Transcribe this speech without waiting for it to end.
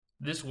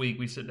This week,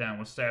 we sit down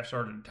with Staff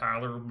Sergeant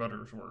Tyler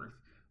Butterworth,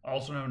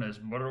 also known as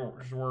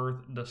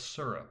Butterworth the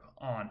Syrup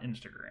on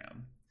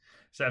Instagram.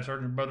 Staff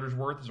Sergeant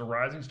Butterworth is a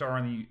rising star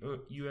in the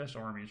U.S.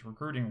 Army's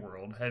recruiting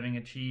world, having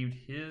achieved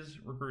his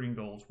recruiting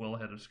goals well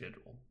ahead of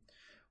schedule.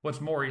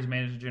 What's more, he's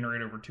managed to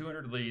generate over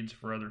 200 leads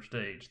for other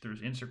states through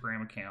his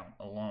Instagram account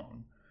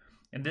alone.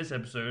 In this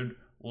episode,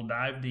 we'll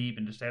dive deep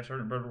into Staff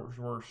Sergeant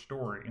Butterworth's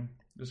story,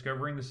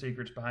 discovering the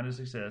secrets behind his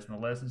success and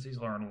the lessons he's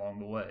learned along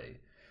the way.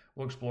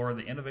 We'll explore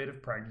the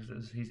innovative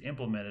practices he's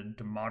implemented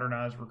to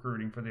modernize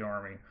recruiting for the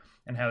Army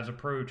and how his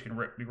approach can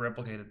be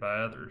replicated by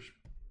others.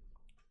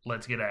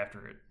 Let's get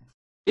after it.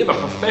 We have a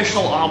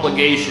professional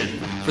obligation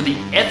for the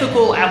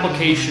ethical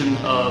application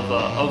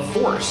of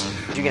force.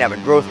 You can have a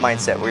growth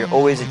mindset where you're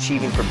always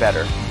achieving for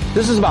better.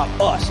 This is about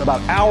us,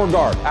 about our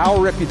guard,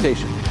 our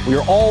reputation. We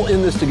are all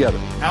in this together.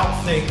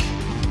 Outthink,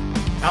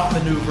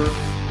 outmaneuver,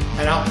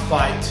 and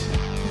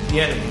outfight the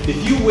enemy.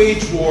 If you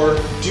wage war,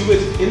 do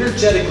it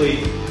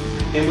energetically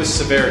and with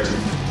severity.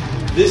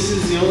 This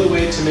is the only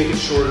way to make it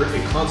shorter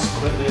and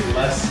consequently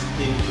less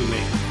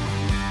inhumane.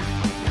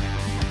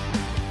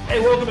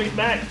 Hey, welcome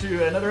back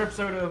to another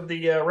episode of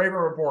the Raven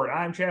Report.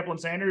 I'm Chaplain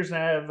Sanders, and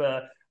I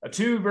have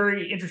two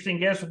very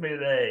interesting guests with me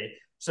today.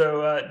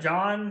 So,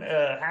 John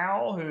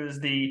Howell, who is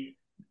the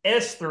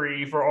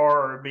S3 for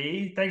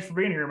RRB. Thanks for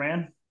being here,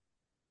 man.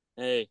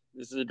 Hey,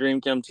 this is a dream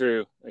come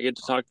true. I get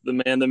to talk to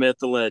the man, the myth,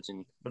 the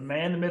legend. The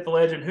man, the myth, the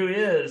legend, who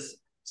is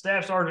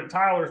Staff Sergeant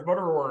Tyler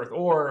Butterworth,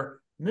 or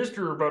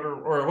Mr. Butter,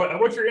 or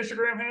what's your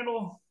Instagram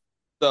handle?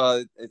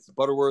 It's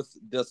Butterworth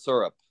the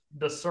Syrup.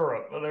 The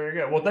Syrup. Well, there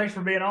you go. Well, thanks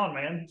for being on,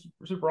 man.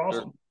 Super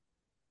awesome.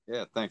 Sure.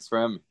 Yeah, thanks for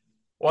having me.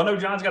 Well, I know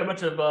John's got a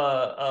bunch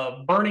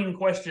of burning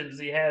questions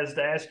he has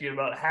to ask you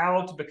about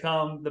how to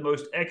become the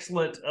most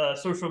excellent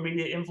social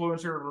media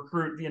influencer and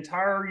recruit the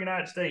entire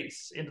United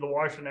States into the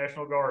Washington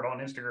National Guard on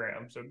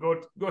Instagram. So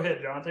go ahead,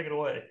 John. Take it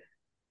away.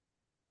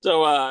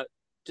 So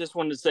just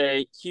wanted to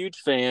say, huge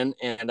fan,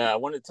 and I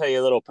wanted to tell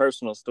you a little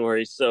personal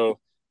story. So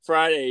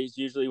Fridays,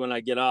 usually when I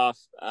get off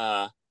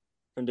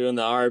from doing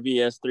the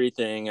RBS3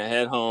 thing, I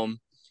head home,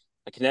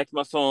 I connect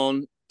my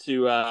phone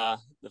to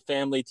the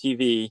family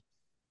TV,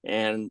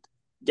 and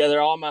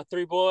gather all my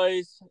three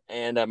boys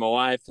and my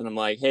wife, and I'm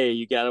like, hey,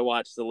 you got to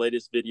watch the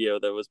latest video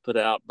that was put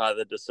out by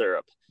the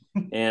Syrup.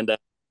 And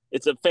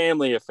it's a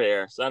family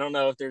affair. So I don't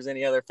know if there's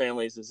any other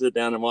families that sit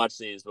down and watch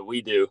these, but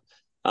we do.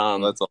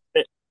 That's all.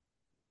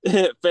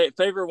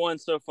 Favorite one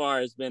so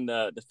far has been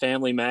the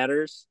Family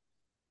Matters.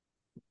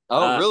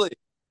 Oh, really?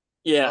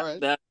 Yeah, right.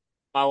 That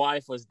my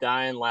wife was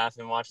dying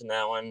laughing watching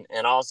that one,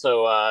 and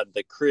also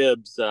the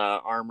Cribs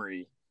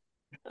Armory.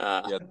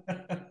 Yeah,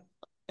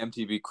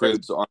 MTV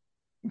Cribs Armory.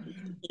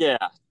 Yeah,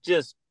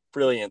 just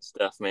brilliant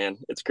stuff, man.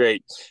 It's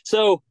great.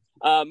 So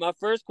my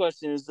first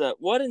question is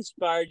what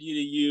inspired you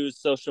to use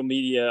social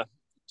media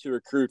to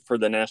recruit for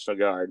the National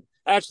Guard?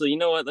 Actually, you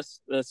know what?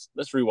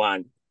 Let's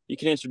rewind. You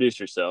can introduce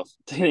yourself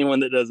to anyone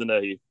that doesn't know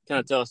you. Kind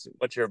of tell us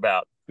what you're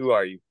about. Who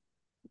are you?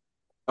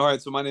 All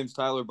right, so my name's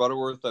Tyler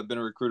Butterworth. I've been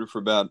a recruiter for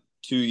about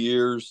 2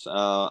 years.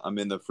 I'm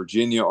in the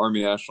Virginia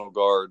Army National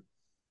Guard.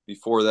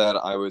 Before that,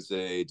 I was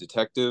a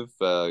detective,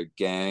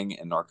 gang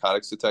and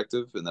narcotics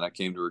detective, and then I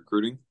came to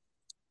recruiting.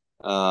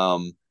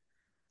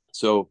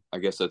 So I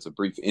guess that's a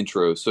brief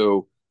intro.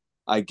 So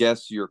I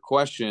guess your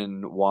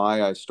question,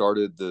 why I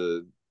started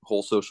the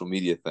whole social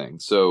media thing.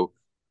 So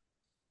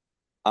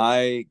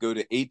I go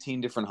to 18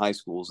 different high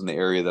schools in the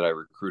area that I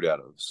recruit out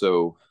of.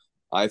 So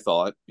I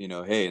thought,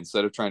 hey,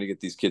 instead of trying to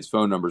get these kids'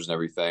 phone numbers and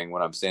everything,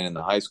 when I'm standing in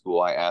the high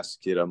school, I asked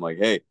the kid, I'm like,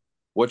 hey,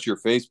 what's your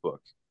Facebook?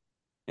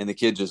 And the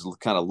kid just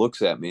kind of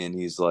looks at me and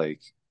he's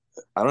like,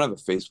 I don't have a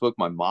Facebook.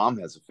 My mom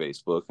has a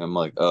Facebook. I'm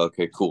like, oh,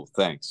 okay, cool.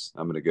 Thanks.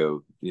 I'm going to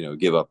go,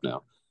 give up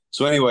now.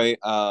 So anyway,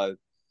 I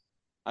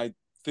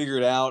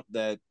figured out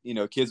that,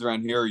 kids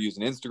around here are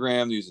using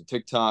Instagram, they're using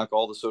TikTok,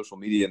 all the social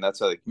media, and that's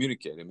how they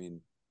communicate. I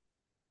mean,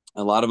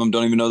 a lot of them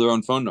don't even know their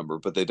own phone number,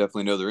 but they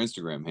definitely know their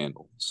Instagram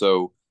handle.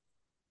 So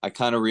I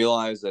kind of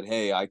realized that,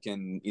 hey, I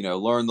can,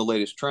 learn the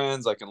latest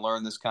trends. I can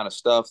learn this kind of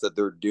stuff that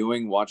they're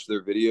doing, watch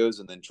their videos,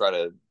 and then try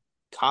to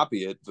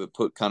copy it, but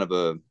put kind of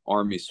a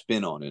Army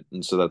spin on it.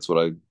 And so that's what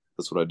I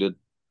did.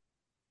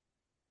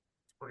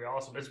 Pretty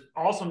awesome. It's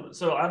awesome.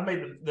 So I've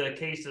made the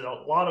case to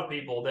a lot of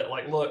people that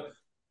look,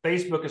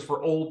 Facebook is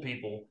for old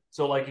people.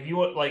 So if you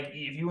want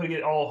to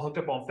get all hooked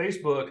up on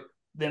Facebook,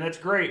 then that's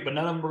great, but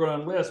none of them are going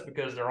to enlist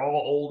because they're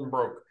all old and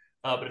broke.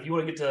 But if you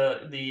want to get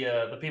to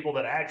the people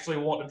that actually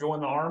want to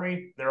join the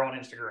Army, they're on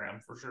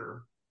Instagram for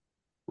sure.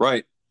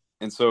 Right.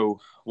 And so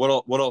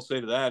what I'll say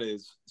to that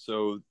is,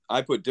 so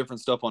I put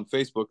different stuff on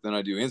Facebook than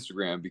I do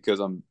Instagram because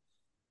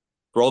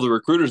for all the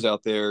recruiters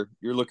out there,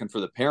 you're looking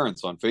for the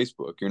parents on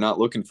Facebook. You're not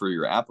looking for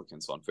your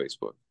applicants on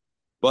Facebook.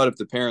 But if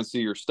the parents see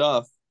your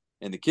stuff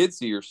and the kids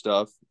see your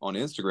stuff on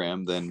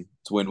Instagram, then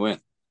it's win-win.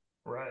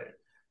 Right.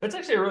 That's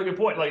actually a really good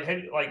point.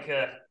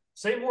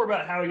 Say more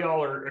about how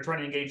y'all are trying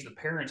to engage the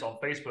parents on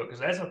Facebook, because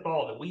that's a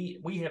thought that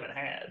we haven't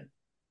had.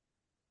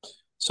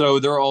 So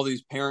there are all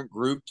these parent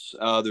groups.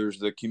 There's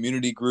the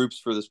community groups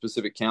for the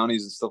specific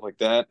counties and stuff like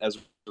that. As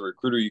a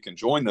recruiter, you can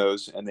join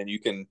those, and then you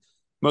can.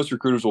 Most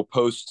recruiters will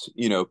post,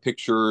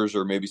 pictures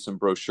or maybe some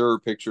brochure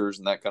pictures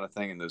and that kind of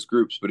thing in those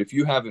groups. But if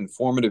you have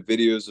informative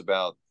videos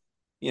about,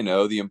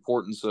 the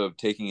importance of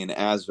taking an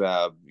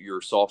ASVAB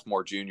your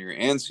sophomore, junior,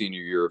 and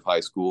senior year of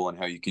high school and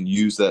how you can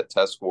use that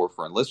test score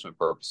for enlistment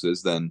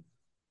purposes, then,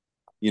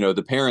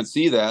 the parents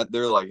see that,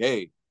 they're like,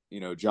 hey,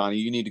 Johnny,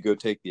 you need to go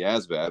take the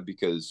ASVAB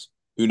because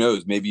who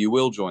knows, maybe you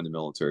will join the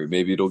military.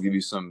 Maybe it'll give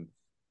you some,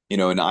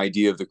 an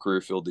idea of the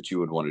career field that you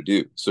would want to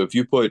do. So if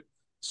you put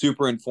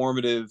super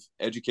informative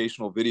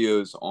educational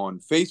videos on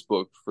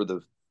Facebook for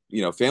the,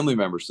 family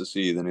members to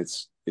see, then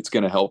it's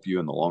going to help you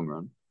in the long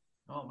run.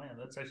 Oh man,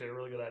 that's actually a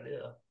really good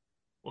idea.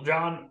 Well,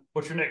 John,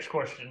 what's your next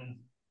question?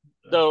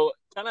 So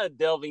kind of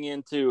delving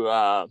into,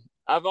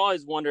 I've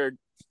always wondered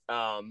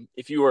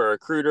if you were a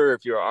recruiter,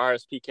 if you're a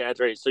RSP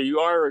cadre. So you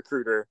are a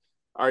recruiter.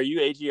 Are you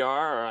AGR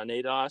or on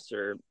ADOS,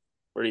 or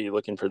what are you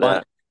looking for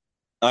that?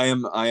 I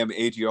am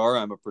AGR.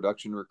 I'm a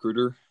production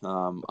recruiter.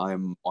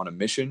 I'm on a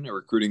mission, a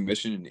recruiting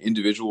mission, an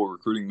individual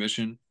recruiting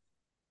mission,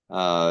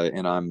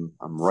 and I'm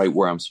right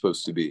where I'm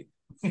supposed to be.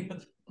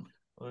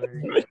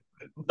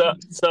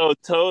 So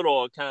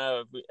total, kind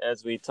of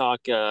as we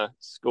talk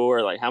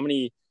score, like how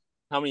many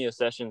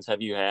sessions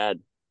have you had?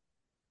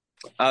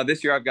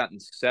 This year I've gotten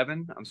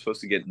 7. I'm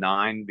supposed to get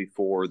 9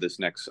 before this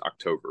next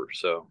October.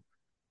 So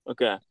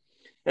okay,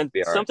 and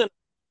something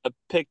right.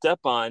 I picked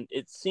up on.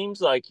 It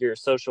seems like your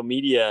social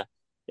media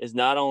is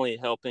not only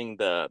helping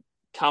the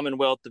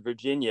Commonwealth of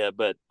Virginia,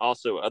 but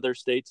also other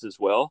states as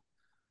well.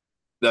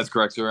 That's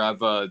correct, sir.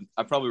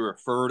 I've probably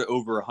referred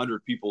over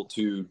 100 people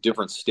to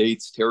different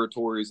states,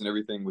 territories, and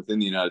everything within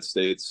the United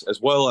States,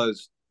 as well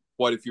as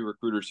quite a few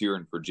recruiters here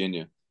in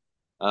Virginia.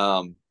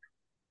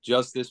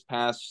 Just this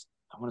past,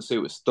 I want to say it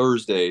was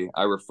Thursday,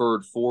 I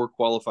referred 4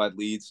 qualified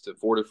leads to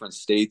 4 different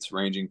states,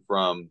 ranging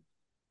from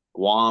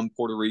Guam,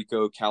 Puerto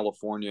Rico,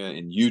 California,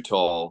 and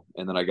Utah,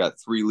 and then I got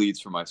 3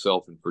 leads for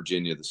myself in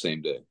Virginia the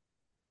same day.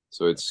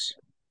 So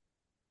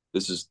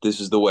this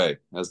is the way,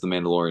 as the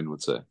Mandalorian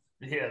would say.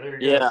 Yeah, there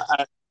you go.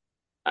 Yeah,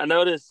 I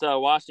noticed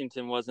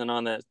Washington wasn't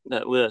on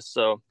that list.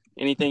 So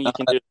anything you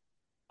can do?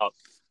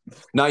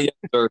 Not yet,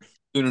 sir.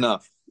 Soon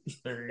enough.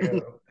 There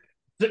you go.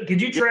 So,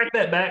 could you track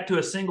that back to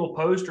a single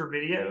post or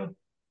video?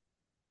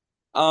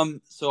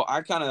 So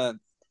I kind of,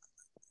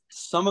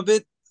 some of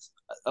it,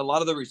 a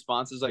lot of the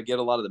responses I get,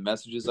 a lot of the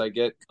messages I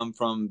get come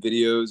from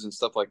videos and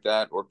stuff like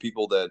that, or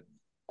people that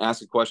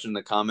ask a question in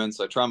the comments.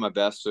 I try my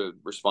best to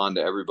respond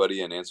to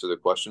everybody and answer their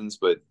questions.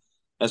 But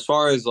as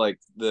far as like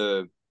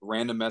the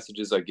random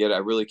messages I get, I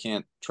really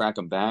can't track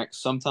them back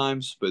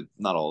sometimes, but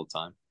not all the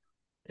time.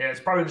 Yeah, it's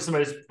probably just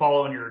somebody's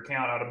following your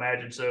account, I'd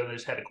imagine. So they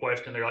just had a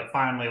question. They're like,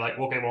 finally, like,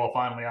 okay, well,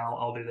 finally,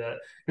 I'll do that.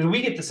 Because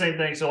we get the same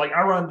thing. So, like,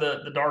 I run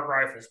the Dark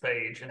Rifles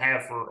page and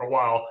have for a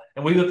while.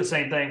 And we get the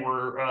same thing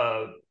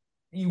where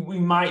we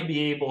might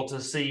be able to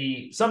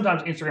see,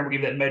 sometimes Instagram will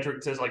give that metric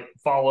that says, like,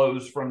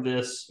 follows from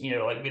this,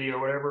 like video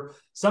or whatever.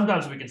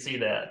 Sometimes we can see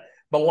that.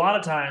 But a lot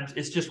of times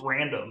it's just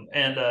random.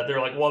 And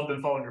they're like, well, I've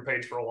been following your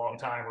page for a long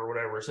time or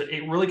whatever. So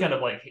it really kind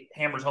of like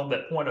hammers home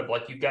that point of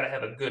like, you've got to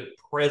have a good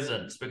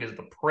presence, because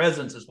the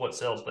presence is what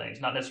sells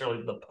things, not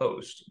necessarily the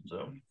post.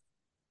 So,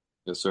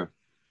 yes, sir.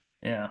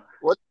 Yeah.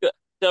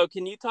 So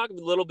can you talk a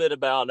little bit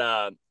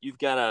about, you've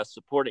got a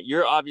supporting,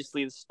 you're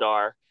obviously the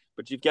star,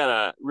 but you've got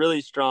a really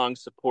strong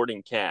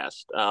supporting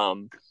cast.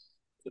 I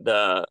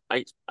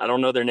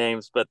don't know their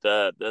names, but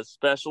the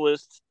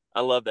specialist,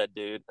 I love that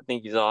dude. I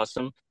think he's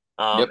awesome.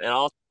 Yep. And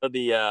also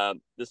the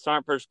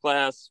Sergeant First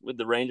Class with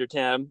the Ranger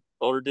tab,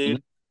 older dude.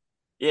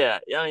 Mm-hmm. Yeah,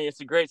 I mean,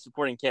 it's a great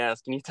supporting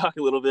cast. Can you talk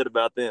a little bit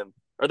about them?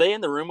 Are they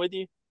in the room with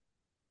you?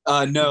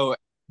 No,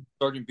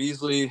 Sergeant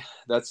Beasley,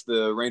 that's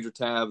the Ranger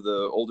tab,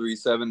 the older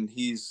E7.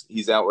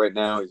 He's out right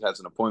now. He has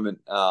an appointment.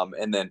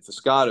 And then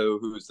Fiscato,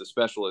 who is the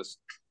specialist,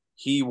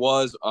 he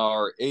was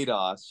our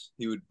ADOS.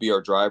 He would be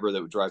our driver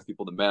that would drive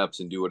people to MEPS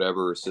and do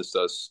whatever, assist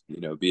us,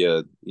 be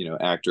a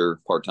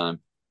actor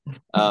part-time.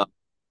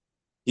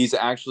 He's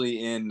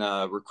actually in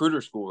recruiter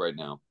school right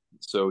now.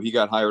 So he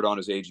got hired on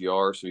as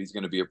AGR. So he's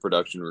going to be a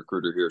production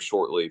recruiter here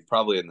shortly,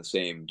 probably in the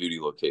same duty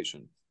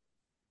location.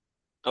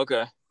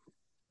 Okay.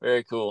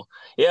 Very cool.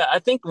 Yeah, I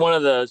think one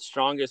of the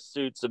strongest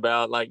suits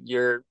about like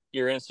your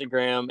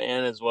Instagram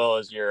and as well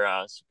as your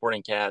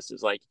supporting cast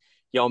is like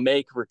y'all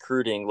make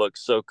recruiting look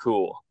so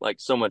cool, like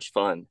so much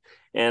fun.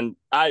 And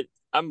I've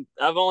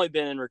only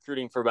been in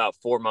recruiting for about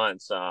 4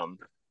 months.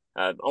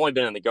 I've only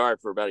been in the Guard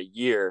for about a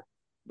year.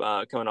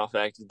 Coming off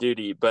active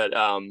duty, but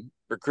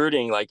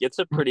recruiting, like, it's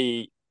a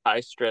pretty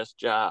high stress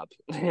job.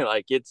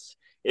 Like it's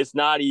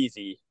not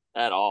easy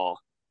at all.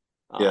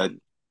 Yeah,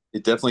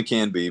 it definitely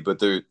can be, but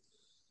the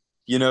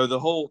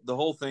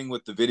whole thing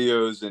with the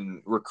videos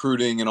and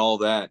recruiting and all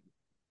that,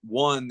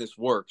 one, this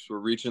works. We're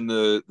reaching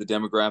the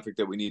demographic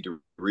that we need to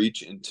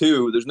reach, and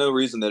 2, there's no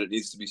reason that it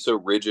needs to be so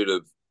rigid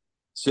of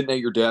sitting at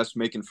your desk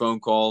making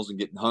phone calls and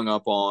getting hung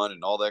up on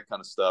and all that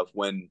kind of stuff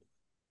when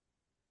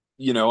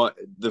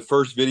the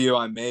first video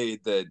I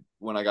made that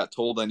when I got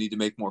told I need to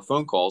make more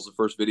phone calls, the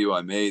first video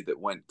I made that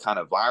went kind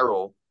of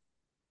viral,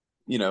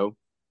 you know,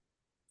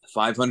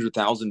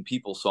 500,000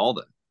 people saw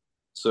them.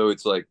 So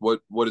it's like,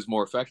 what is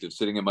more effective,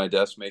 sitting at my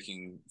desk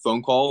making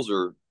phone calls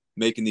or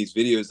making these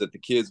videos that the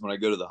kids, when I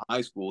go to the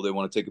high school, they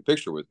want to take a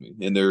picture with me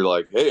and they're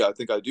like, hey, I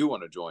think I do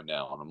want to join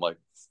now. And I'm like,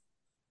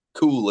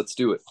 cool, let's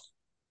do it.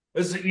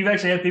 You've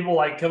actually had people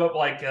like come up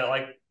like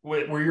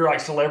where you're like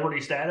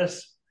celebrity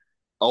status.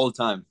 All the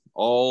time.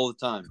 All the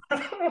time.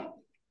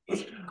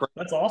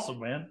 That's awesome,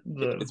 man.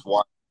 It's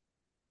wild.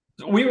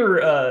 We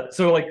were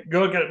so like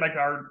going back to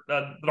our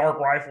dark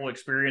rifle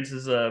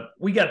experiences.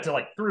 We got to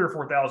like 3,000 or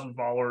 4,000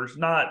 followers,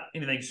 not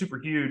anything super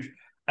huge.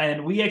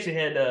 And we actually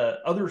had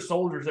other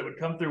soldiers that would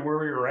come through where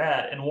we were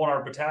at and want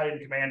our battalion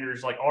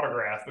commander's like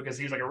autograph because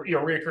he's like a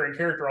reoccurring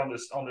character on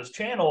this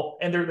channel,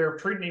 and they're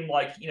treating him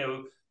like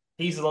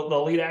he's the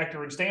lead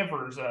actor in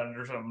Stanford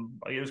or something.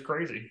 Like, it was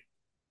crazy.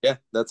 Yeah,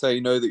 that's how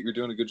you know that you're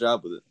doing a good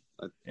job with it.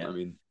 I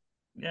mean,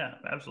 yeah,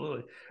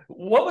 absolutely.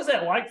 What was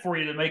that like for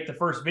you to make the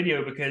first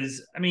video?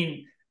 Because I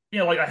mean,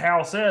 like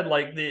Hal said,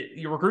 like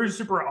your recruiting is a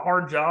super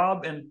hard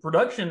job, and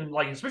production,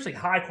 like especially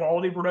high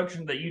quality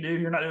production that you do,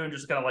 you're not doing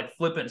just kind of like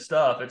flippant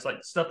stuff. It's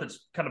like stuff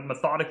that's kind of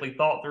methodically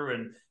thought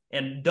through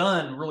and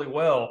done really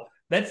well.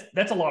 That's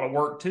a lot of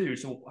work too.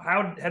 So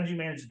how did you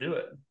manage to do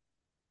it?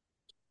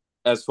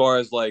 As far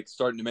as like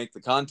starting to make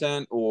the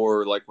content,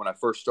 or like when I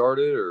first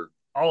started, or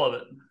all of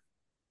it.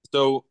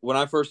 So when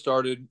I first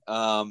started,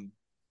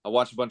 I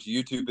watched a bunch of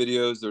YouTube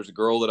videos. There's a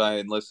girl that I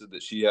enlisted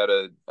that she had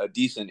a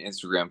decent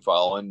Instagram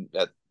following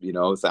at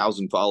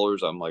 1,000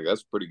 followers. I'm like,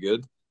 that's pretty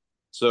good.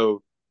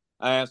 So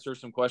I asked her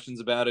some questions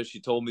about it.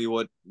 She told me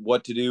what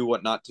to do,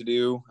 what not to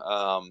do.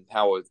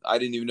 I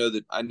didn't even know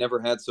that I never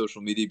had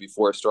social media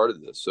before I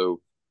started this.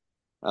 So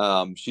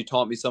she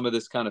taught me some of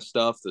this kind of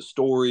stuff, the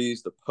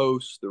stories, the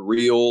posts, the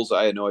reels.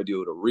 I had no idea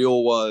what a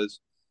reel was.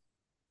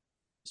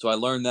 So I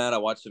learned that. I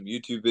watched some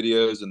YouTube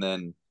videos, and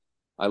then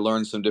I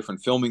learned some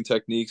different filming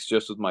techniques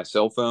just with my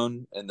cell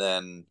phone. And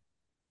then,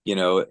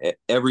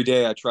 every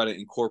day I try to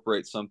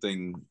incorporate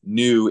something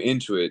new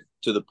into it,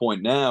 to the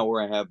point now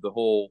where I have the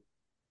whole,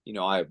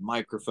 I have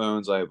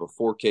microphones, I have a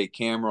 4K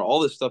camera, all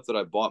this stuff that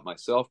I bought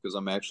myself because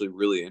I'm actually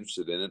really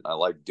interested in it. I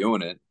like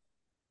doing it.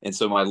 And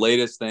so my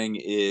latest thing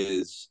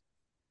is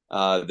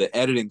the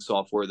editing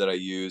software that I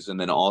use. And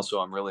then also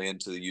I'm really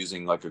into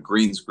using like a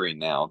green screen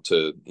now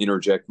to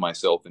interject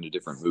myself into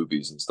different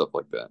movies and stuff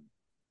like that.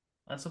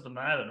 That's something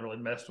I haven't really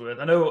messed with.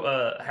 I know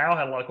Hal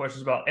had a lot of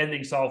questions about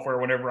editing software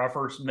whenever I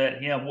first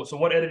met him. So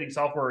what editing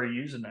software are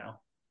you using now?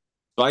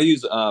 So I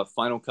use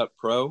Final Cut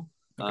Pro,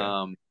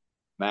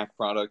 Mac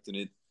product,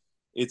 and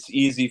it's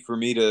easy for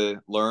me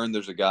to learn.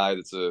 There's a guy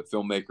that's a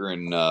filmmaker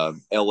in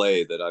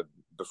LA that I've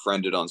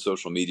befriended on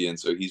social media, and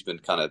so he's been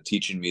kind of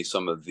teaching me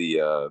some of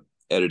the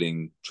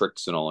editing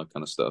tricks and all that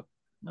kind of stuff.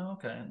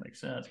 Okay, that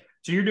makes sense.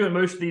 So you're doing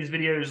most of these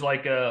videos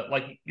like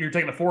you're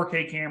taking a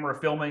 4K camera,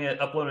 filming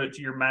it, uploading it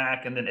to your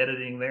Mac, and then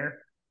editing there?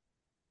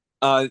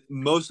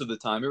 Most of the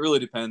time. It really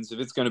depends. If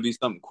it's going to be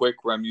something quick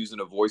where I'm using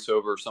a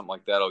voiceover or something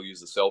like that, I'll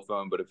use the cell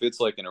phone. But if it's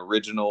like an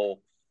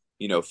original,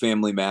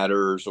 Family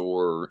Matters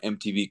or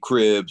MTV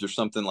Cribs or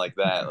something like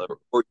that,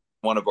 or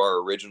one of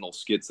our original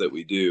skits that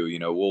we do,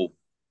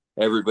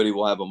 everybody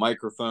will have a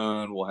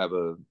microphone, we'll have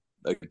a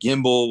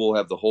gimbal, we'll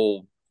have the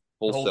whole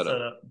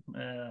setup.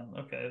 Yeah,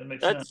 okay, that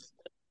makes sense.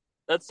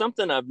 That's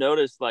something I've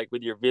noticed, like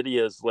with your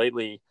videos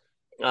lately,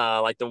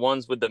 like the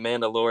ones with the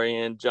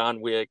Mandalorian,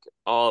 John Wick,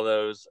 all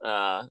those.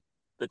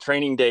 The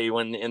training day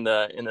when in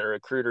the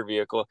recruiter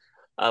vehicle.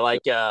 I've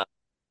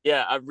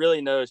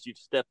really noticed you've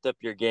stepped up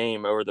your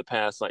game over the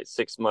past like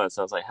 6 months.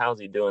 I was like,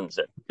 how's he doing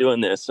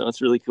this? So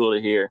it's really cool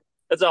to hear.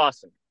 That's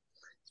awesome.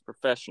 It's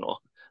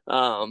professional.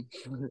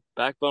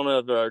 Backbone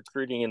of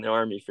recruiting in the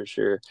Army for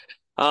sure.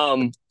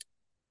 So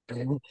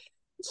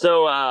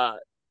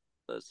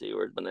let's see,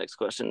 where's the next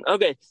question?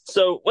 Okay,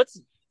 so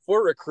what's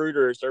for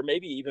recruiters, or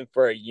maybe even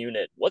for a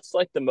unit, what's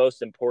like the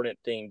most important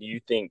thing do you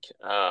think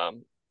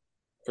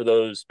for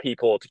those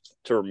people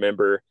to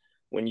remember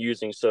when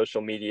using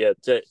social media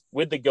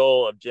with the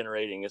goal of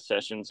generating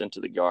accessions into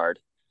the Guard?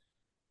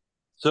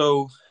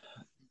 So,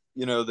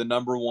 the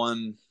number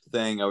one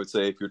thing I would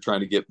say if you're trying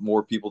to get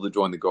more people to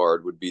join the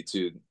Guard would be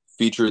to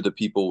feature the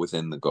people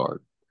within the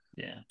Guard.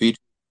 Yeah.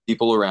 Feature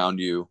people around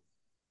you.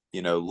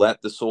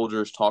 Let the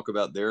soldiers talk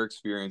about their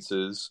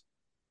experiences,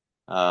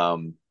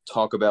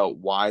 talk about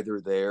why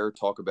they're there,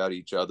 talk about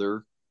each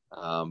other.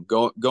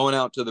 Going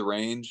out to the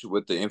range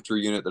with the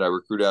infantry unit that I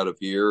recruit out of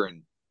here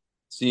and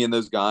seeing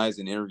those guys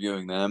and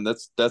interviewing them,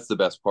 that's the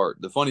best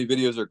part. The funny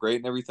videos are great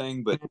and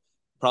everything, but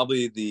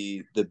probably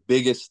the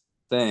biggest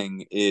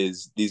thing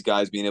is these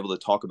guys being able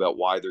to talk about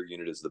why their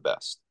unit is the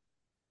best.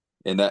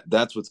 And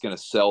that's what's going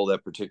to sell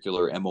that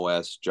particular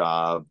MOS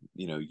job,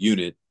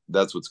 unit.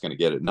 That's what's going to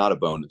get it, not a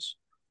bonus.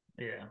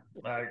 Yeah,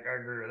 I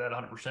agree with that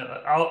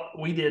 100%.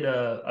 We did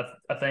a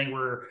thing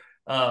where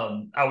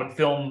I would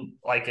film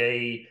like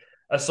a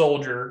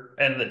soldier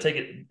and take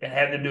it and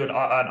have them do an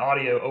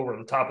audio over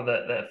the top of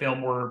that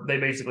film where they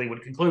basically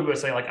would conclude with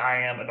saying like,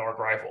 I am a dark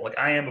rifle, like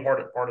I am a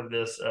part of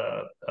this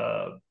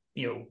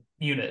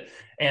unit.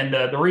 And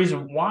the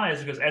reason why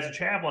is because as a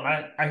chaplain,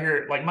 I hear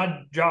it, like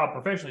my job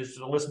professionally is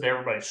to listen to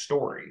everybody's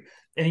story.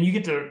 And you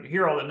get to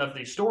hear all enough of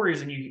these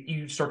stories, and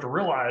you start to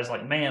realize,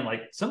 like, man,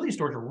 like some of these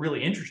stories are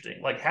really interesting.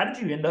 Like, how did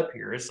you end up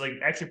here? It's like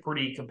actually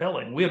pretty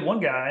compelling. We had one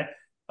guy,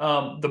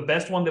 the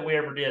best one that we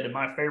ever did, and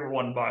my favorite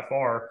one by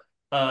far.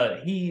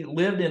 He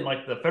lived in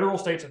like the federal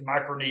states of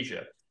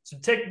Micronesia. So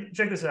check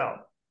this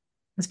out.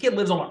 This kid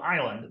lives on an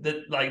island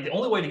that, like, the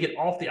only way to get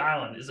off the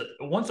island is that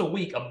once a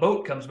week a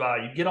boat comes by.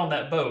 You get on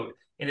that boat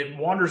and it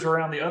wanders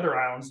around the other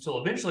islands till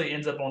eventually it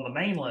ends up on the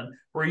mainland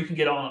where you can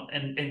get on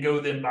and go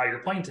then buy your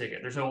plane ticket.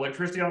 There's no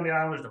electricity on the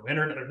island. There's no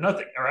internet. There's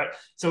nothing. All right.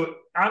 So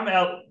I'm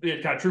out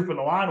kind of trooping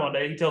the line one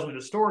day. He tells me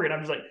the story, and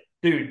I'm just like,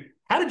 dude,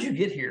 how did you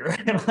get here?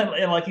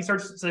 And like he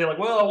starts to say, like,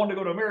 well, I wanted to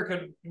go to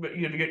America, but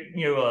to get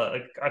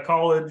a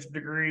college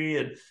degree,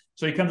 and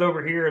so he comes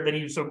over here. And then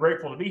he was so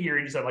grateful to be here.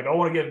 He said, like, I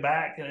want to give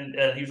back, and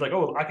he was like,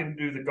 oh, I can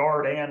do the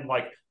guard and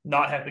like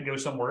not have to go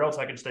somewhere else.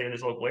 I can stay in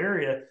this local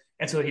area.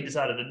 And so he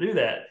decided to do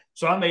that.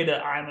 So I made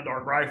an Eye in the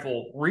Dark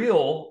rifle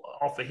reel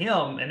off of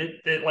him, and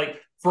it like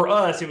for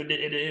us, it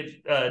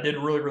did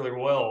really really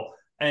well.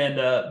 And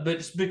but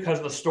just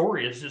because the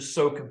story is just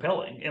so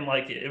compelling, and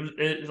like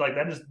it's like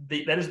that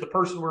is the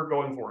person we're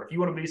going for. If you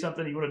want to be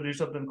something, you want to do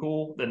something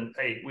cool, then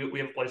hey, we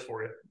have a place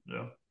for you.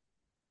 So.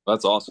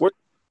 That's awesome.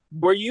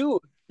 Were you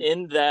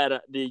in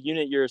that the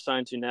unit you're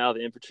assigned to now,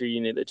 the infantry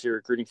unit that you're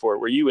recruiting for?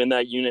 Were you in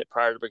that unit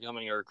prior to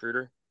becoming a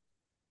recruiter?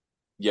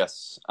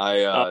 Yes,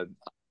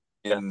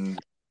 in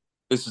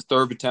this is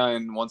 3rd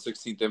Battalion,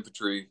 116th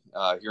Infantry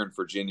here in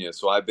Virginia.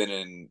 So I've been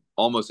in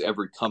almost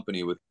every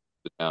company with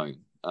the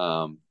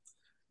battalion.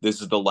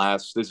 This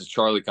is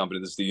Charlie Company.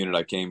 This is the unit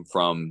I came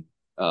from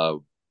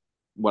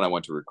when I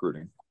went to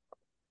recruiting.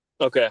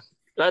 Okay.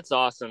 That's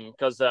awesome.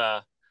 Because,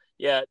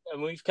 yeah,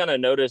 and we've kind of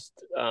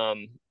noticed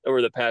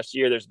over the past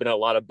year, there's been a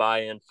lot of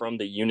buy-in from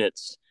the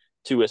units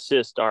to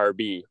assist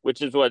RB,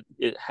 which is what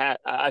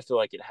I feel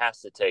like it has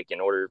to take in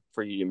order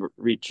for you to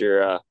reach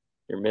your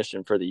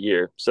mission for the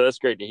year. So that's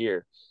great to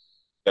hear.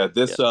 Yeah,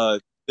 this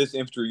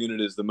infantry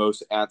unit is the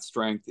most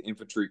at-strength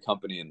infantry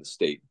company in the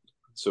state.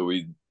 So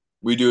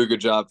we do a good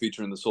job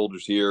featuring the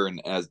soldiers here,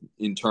 and as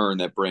in turn,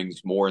 that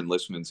brings more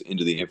enlistments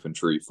into the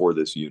infantry for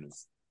this unit.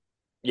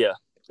 Yeah,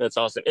 that's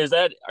awesome.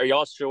 Are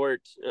y'all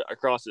short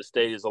across the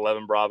state? Is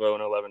 11 Bravo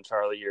and 11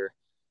 Charlie your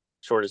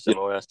shortest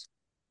MOS?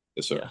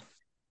 Yes, sir.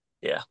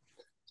 Yeah.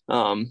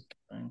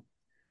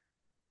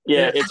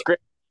 It's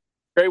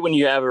great when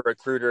you have a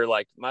recruiter,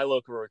 like my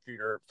local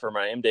recruiter for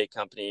my M-Day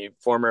company,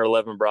 former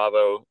 11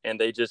 Bravo, and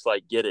they just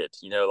like get it,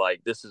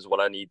 like this is what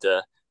I need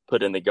to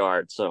put in the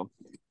guard. So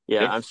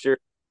yeah, I'm sure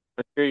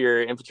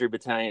your infantry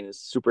battalion is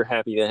super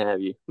happy to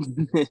have you.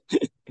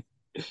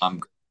 I'm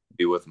glad to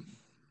be with them.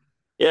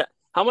 Yeah.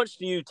 How much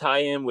do you tie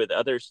in with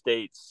other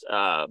states,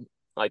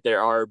 like their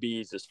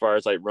RBs, as far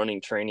as like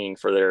running training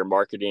for their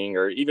marketing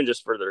or even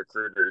just for the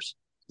recruiters?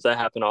 Does that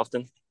happen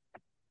often?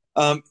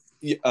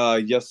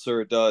 Yes,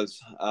 sir, it does.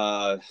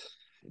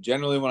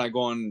 Generally, when I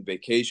go on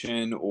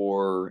vacation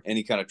or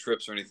any kind of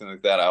trips or anything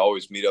like that, I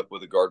always meet up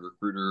with a guard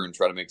recruiter and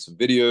try to make some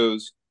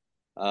videos.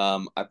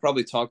 I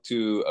probably talk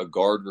to a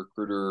guard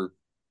recruiter,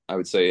 I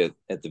would say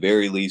at the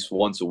very least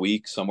once a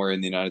week somewhere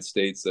in the United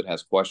States that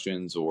has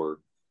questions or,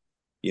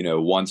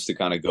 wants to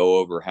kind of go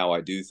over how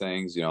I do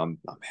things. I'm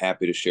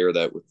happy to share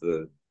that with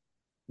the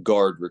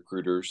guard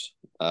recruiters.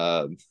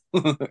 And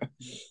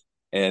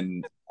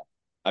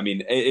I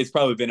mean, it's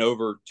probably been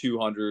over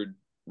 200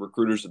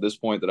 recruiters at this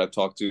point that I've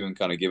talked to and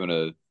kind of given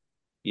a,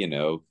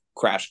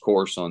 crash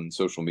course on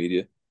social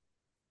media.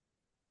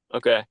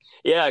 Okay.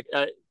 Yeah.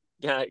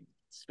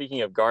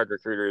 Speaking of guard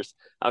recruiters,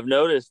 I've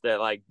noticed that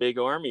like big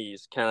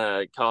armies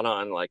kind of caught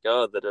on like,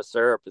 oh, the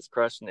DeSerp is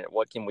crushing it.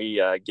 What can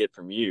we get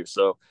from you?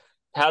 So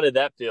how did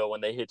that feel when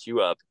they hit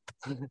you up?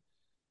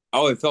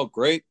 Oh, it felt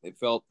great. It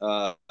felt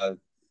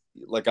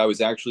like I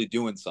was actually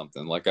doing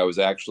something, like I was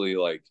actually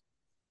like,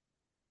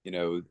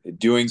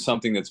 doing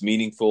something that's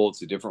meaningful.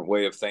 It's a different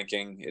way of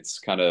thinking. It's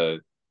kind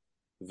of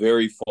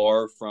very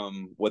far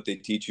from what they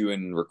teach you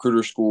in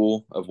recruiter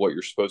school of what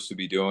you're supposed to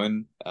be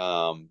doing.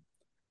 And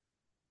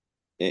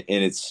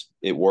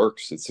it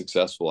works. It's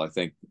successful. I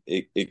think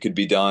it could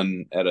be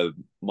done at a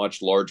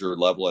much larger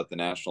level at the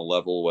national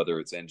level,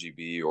 whether it's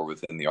NGB or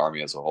within the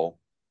Army as a whole.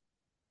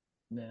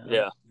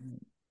 Yeah,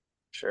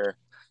 sure.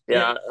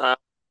 Yeah. I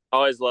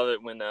always love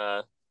it when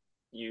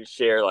you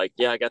share like,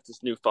 yeah, I got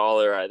this new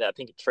follower. I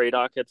think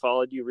Tradoc had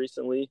followed you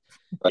recently.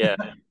 Yeah.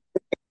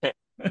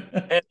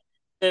 And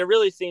it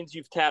really seems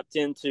you've tapped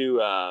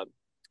into,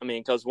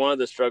 because one of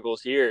the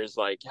struggles here is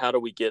like, how do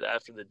we get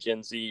after the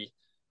Gen Z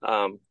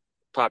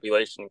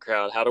population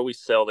crowd? How do we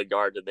sell the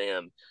guard to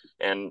them?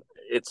 And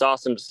it's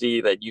awesome to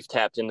see that you've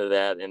tapped into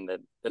that and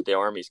that the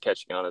Army's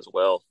catching on as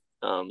well.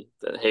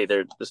 That, hey,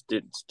 this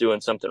dude's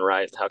doing something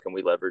right. How can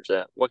we leverage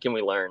that? What can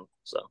we learn?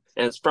 So,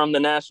 and it's from the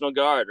National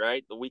Guard,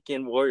 right? The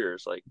weekend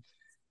warriors, like,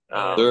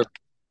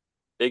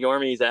 big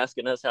Army's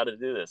asking us how to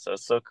do this. So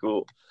it's so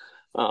cool.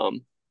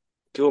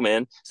 Cool,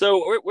 man.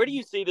 So where do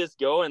you see this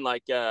going?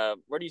 Like,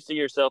 where do you see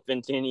yourself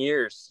in 10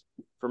 years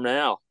from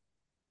now?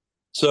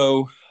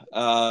 So,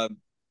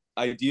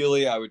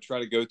 ideally, I would try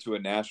to go to a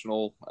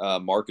national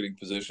marketing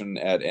position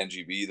at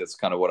NGB. That's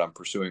kind of what I'm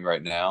pursuing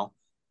right now,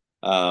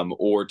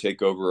 or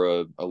take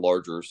over a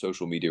larger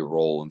social media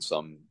role in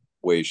some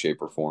way,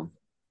 shape, or form.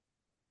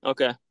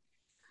 Okay,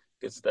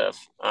 good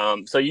stuff.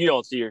 So you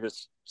don't see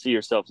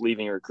yourself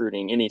leaving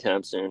recruiting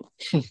anytime soon?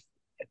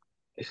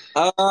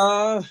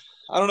 I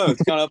don't know.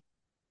 It's kind of.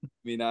 I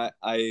mean,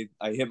 I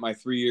hit my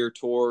 3-year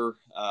tour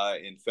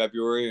in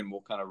February, and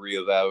we'll kind of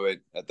reevaluate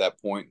at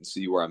that point and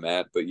see where I'm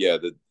at. But yeah,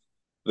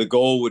 the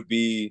goal would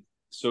be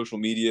social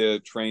media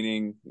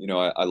training.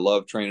 I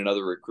love training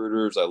other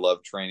recruiters. I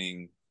love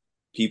training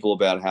people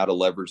about how to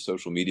leverage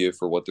social media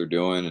for what they're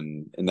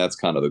doing, and that's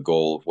kind of the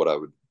goal of what I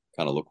would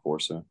kind of look for.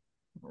 So,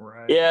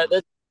 Right. Yeah,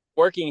 that's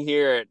working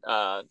here at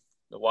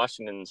the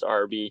Washington's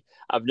RB.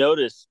 I've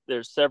noticed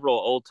there's several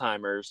old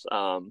timers.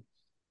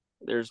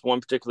 There's one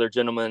particular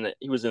gentleman,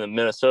 he was in the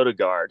Minnesota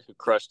Guard who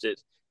crushed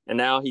it, and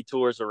now he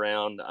tours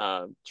around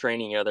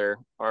training other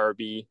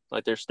RB,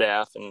 like their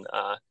staff and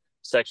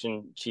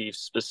section chiefs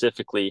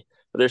specifically.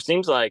 But there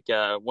seems like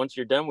once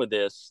you're done with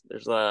this,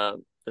 there's a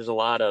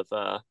lot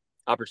of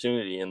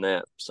opportunity in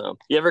that. So,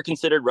 you ever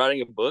considered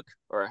writing a book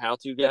or a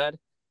how-to guide?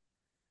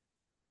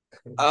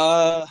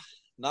 uh,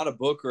 not a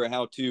book or a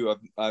how-to.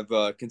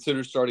 I've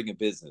considered starting a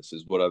business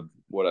is what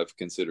I've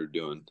considered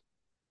doing,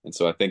 and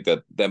so I think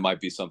that might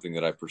be something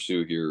that I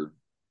pursue here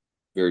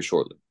very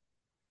shortly.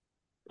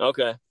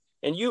 Okay.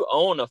 And you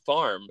own a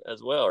farm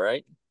as well,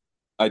 right?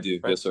 I do,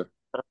 Right. yes, sir.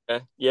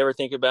 Okay. You ever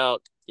think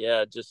about,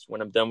 yeah, just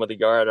when I'm done with the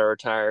guard, I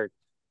retire,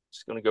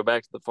 just going to go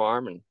back to the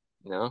farm and,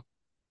 you know?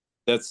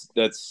 That's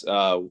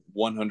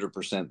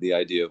 100% the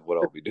idea of what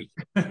I'll be doing.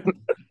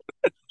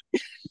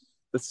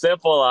 The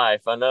simple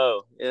life, I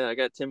know. Yeah, I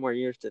got 10 more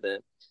years to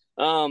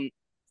that. Um,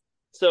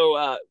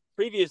 so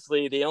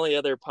previously, the only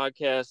other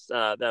podcast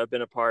that I've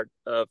been a part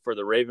of for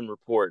the Raven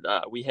Report,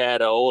 we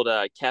had old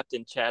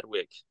Captain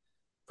Chadwick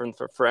from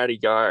for Fratty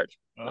Guard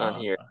on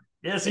here.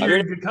 Yeah, so And you're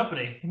you're, in good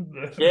company.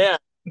 yeah,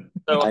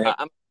 so I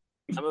have,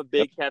 I'm a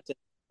big Captain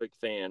Chadwick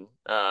fan.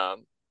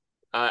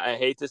 I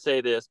hate to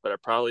say this, but I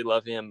probably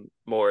love him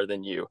more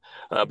than you.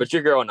 But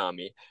you're growing on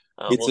me.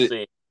 it's We'll a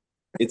see.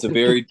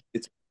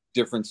 it's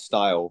different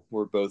style.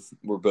 We're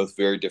both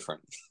very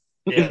different.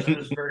 Yeah, that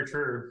is very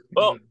true.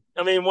 Well,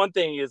 I mean, one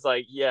thing is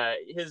like, yeah,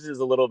 his is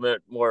a little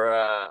bit more,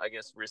 I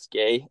guess,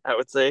 risque. I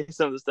would say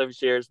some of the stuff he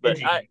shares,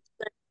 but Edgy.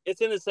 it's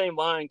in the same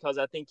line because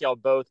I think y'all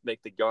both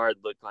make the guard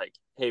look like,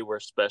 hey, we're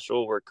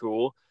special, we're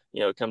cool.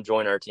 Come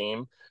join our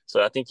team.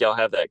 So I think y'all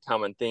have that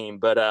common theme.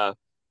 But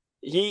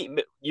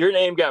your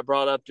name got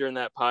brought up during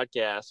that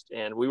podcast,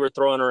 and we were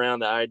throwing around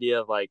the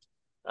idea of like,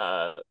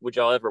 would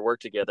y'all ever work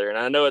together? And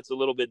I know it's a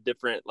little bit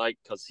different, like,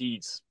 because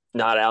he's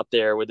not out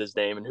there with his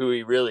name and who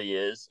he really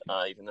is,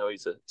 even though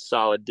he's a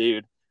solid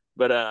dude.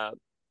 But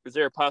is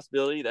there a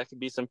possibility that could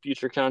be some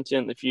future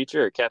content in the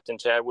future, or Captain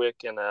Chadwick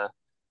and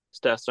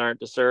Staff Sergeant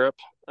DeSurup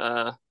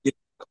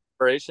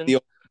operation?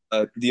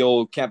 The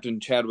old Captain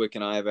Chadwick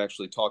and I have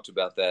actually talked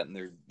about that,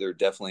 and there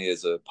definitely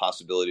is a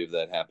possibility of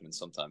that happening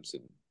sometime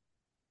soon.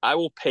 I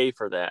will pay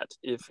for that.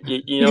 If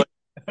you know,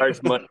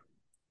 charge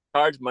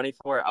money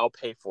for it, I'll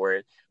pay for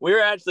it. We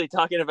were actually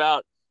talking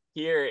about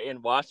here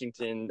in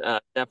Washington,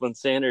 Chaplain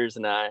Sanders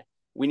and I.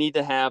 We need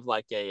to have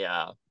like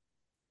a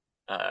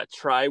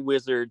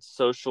Tri-Wizard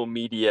social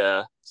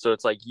media. So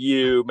it's like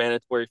you,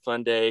 Mandatory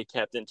Fun Day,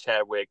 Captain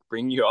Chadwick,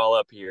 bring you all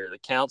up here, the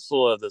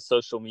council of the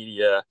social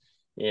media,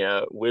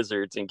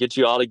 wizards, and get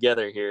you all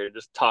together here and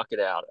just talk it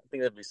out. I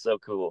think that'd be so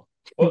cool.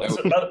 Well,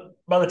 so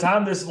by the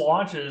time this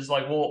launches,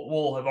 like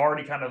we'll have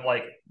already kind of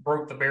like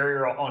broke the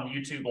barrier on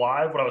YouTube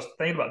Live. What I was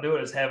thinking about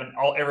doing is having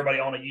everybody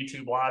on a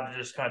YouTube Live to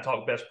just kind of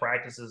talk best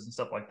practices and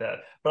stuff like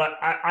that. But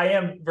I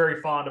am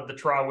very fond of the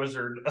Tri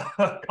Wizard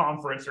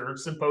conference or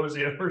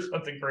symposium or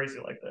something crazy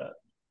like that.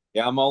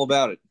 Yeah, I'm all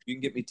about it. If you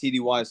can get me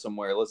TDY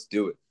somewhere, let's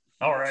do it.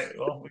 All right,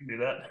 well, we can do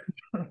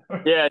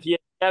that. Yeah, if you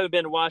haven't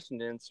been to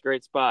Washington, it's a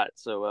great spot.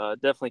 So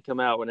definitely come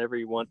out whenever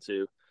you want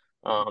to.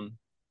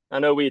 I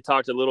know we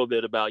talked a little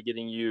bit about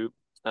getting you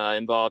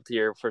involved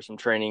here for some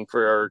training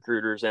for our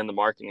recruiters and the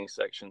marketing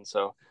section.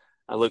 So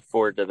I look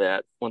forward to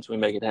that once we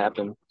make it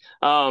happen.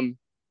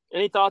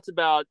 Any thoughts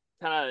about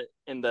kind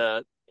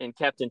of in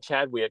Captain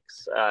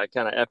Chadwick's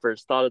kind of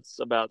efforts, thoughts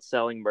about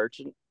selling merch?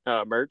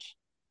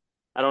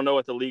 I don't know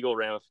what the legal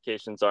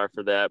ramifications are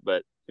for that, but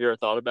have you ever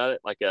thought about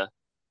it? Like a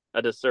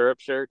syrup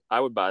shirt?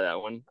 I would buy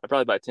that one. I'd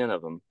probably buy 10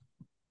 of them.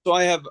 So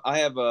I have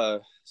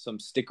some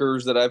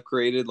stickers that I've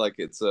created, like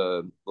it's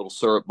a little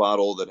syrup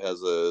bottle that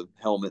has a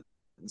helmet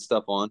and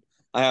stuff on.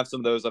 I have some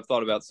of those. I've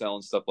thought about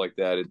selling stuff like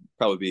that. It'd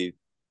probably be,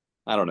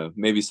 I don't know,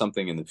 maybe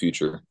something in the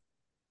future.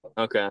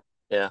 Okay.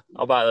 Yeah,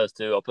 I'll buy those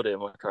too. I'll put it in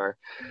my car.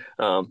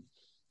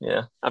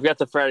 Yeah, I've got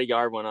the Fratty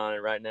Guard one on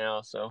it right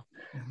now. So,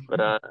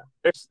 but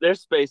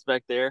there's space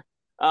back there.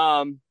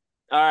 All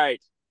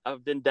right.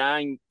 I've been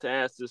dying to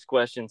ask this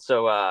question.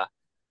 So,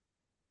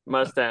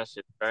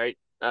 mustaches, right?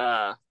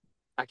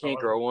 I can't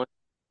grow one.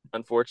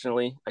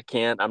 Unfortunately, I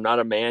can't. I'm not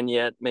a man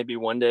yet. Maybe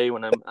one day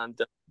when I'm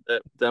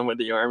done with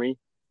the army.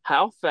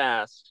 How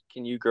fast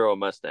can you grow a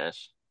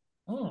mustache?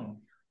 Hmm.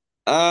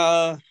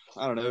 I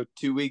don't know,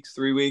 2 weeks,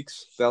 3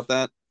 weeks, about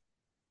that.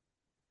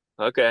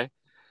 Okay.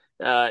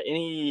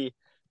 Any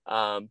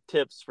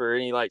tips for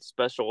any like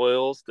special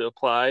oils to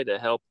apply to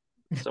help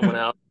someone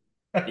out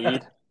in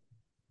need?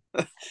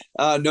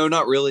 No,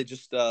 not really.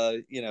 Just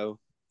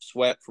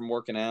sweat from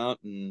working out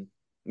and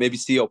maybe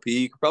CLP.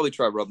 You could probably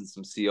try rubbing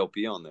some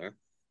CLP on there.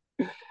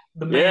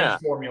 The man's Yeah.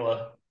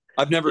 formula.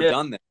 I've never Yeah.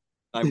 done that.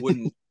 I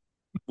wouldn't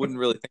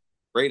really think it's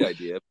a great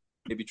idea.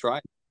 Maybe try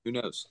it. Who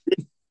knows?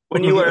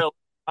 When you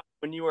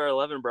were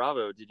 11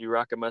 Bravo, did you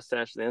rock a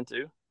mustache then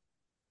too?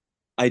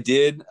 I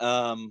did.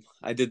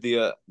 I did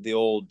the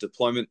old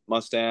deployment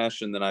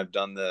mustache, and then I've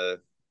done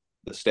the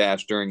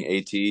stash during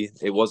AT.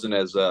 It wasn't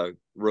as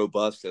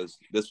robust as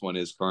this one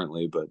is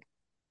currently, but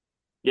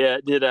Yeah.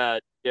 Did you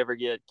ever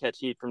catch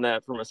heat from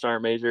that from a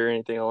sergeant major or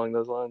anything along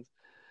those lines?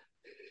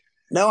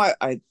 no,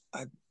 I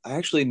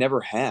actually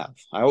never have.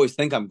 I always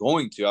think I'm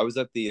going to. I was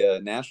at the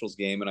Nationals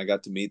game and I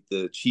got to meet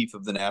the chief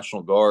of the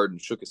National Guard and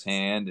shook his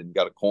hand and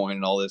got a coin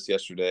and all this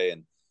yesterday.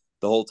 And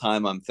the whole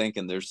time I'm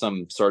thinking there's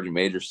some sergeant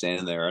major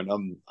standing there, and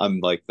I'm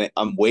like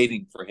I'm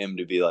waiting for him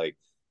to be like,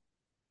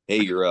 "Hey,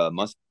 your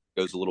mustache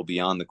goes a little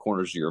beyond the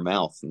corners of your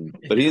mouth,"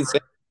 but he didn't say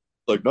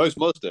like nice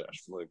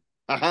mustache. I'm like,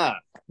 haha.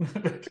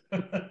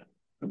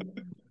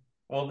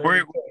 Well, there Were,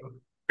 you go.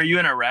 were you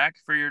in Iraq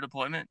for your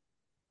deployment?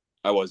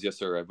 I was, yes,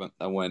 sir.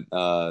 I went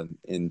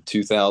in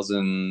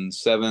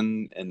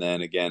 2007 and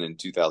then again in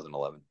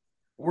 2011.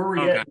 Where were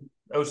you Okay. at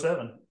in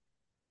 07?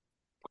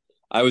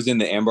 I was in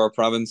the Anbar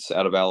province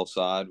out of Al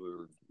Assad. We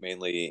were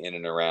mainly in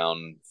and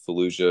around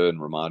Fallujah and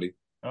Ramadi.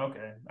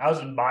 Okay. I was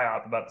in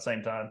Biop about the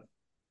same time.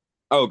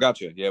 Oh,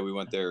 gotcha. Yeah, we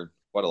went there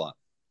quite a lot.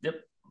 Yep.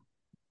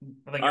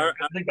 I I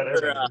think about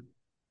remember, everybody.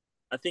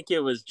 I think it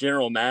was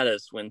General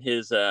Mattis when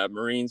his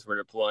Marines were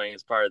deploying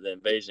as part of the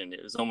invasion.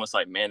 It was almost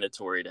like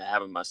mandatory to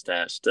have a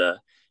mustache to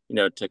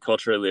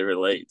culturally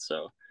relate.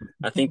 So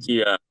I think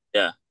yeah,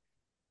 you're a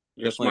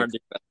Definitely, smart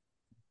dude.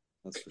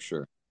 that's for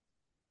sure.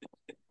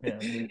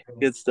 Yeah.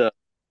 Good stuff.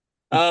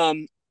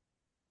 Um,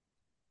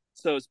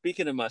 so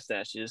speaking of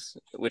mustaches,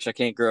 which I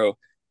can't grow,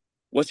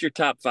 what's your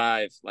top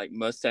 5 like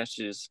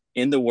mustaches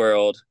in the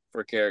world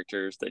for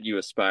characters that you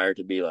aspire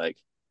to be like?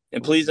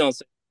 And please don't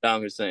say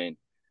Saddam Hussein.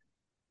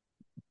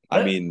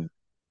 I mean,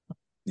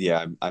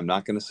 yeah, I'm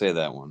not going to say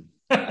that one.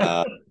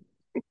 Top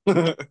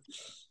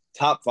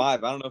 5. I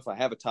don't know if I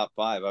have a top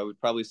 5. I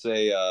would probably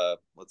say,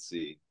 let's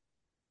see,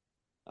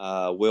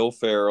 Will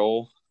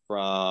Ferrell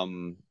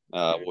from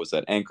what was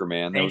that?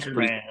 Anchorman. That was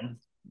pretty. Anchorman.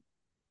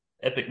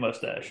 Epic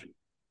mustache.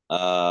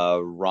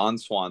 Ron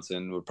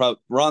Swanson would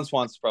probably. Ron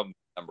Swanson's probably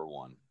number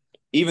 1,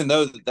 even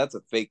though that's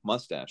a fake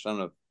mustache. I don't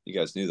know if you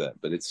guys knew that,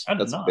 but I did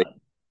that's not. fake.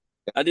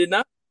 I did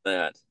not know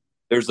that.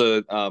 There's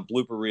a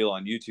blooper reel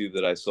on YouTube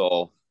that I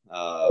saw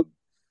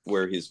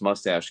where his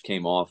mustache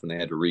came off and they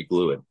had to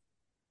re-glue it.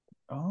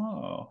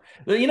 Oh.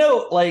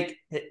 Like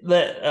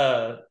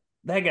that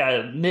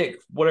guy, Nick,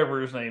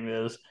 whatever his name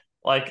is,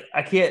 like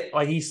I can't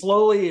like he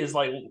slowly is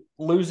like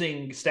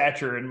losing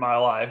stature in my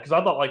life because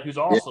I thought like he was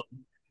awesome. Yeah.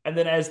 And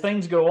then as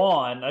things go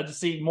on, I just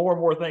see more and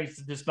more things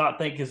to just not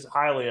think as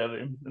highly of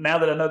him. Now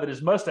that I know that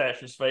his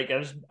mustache is fake,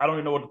 I don't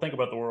even know what to think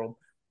about the world.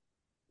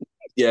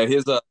 Yeah,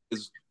 his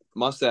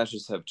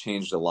mustaches have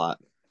changed a lot.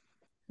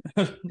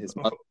 His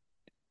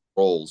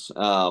roles.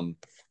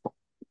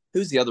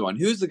 Who's the other one?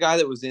 Who's the guy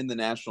that was in the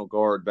National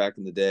Guard back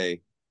in the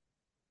day?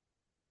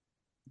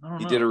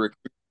 He did a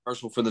recruit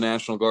commercial for the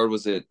National Guard.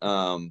 Was it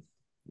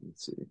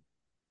let's see.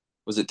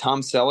 Was it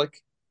Tom Selleck?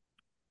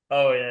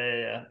 Oh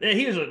yeah.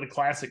 He was like the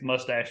classic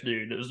mustache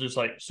dude. It was just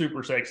like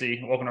super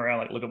sexy, walking around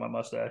like, look at my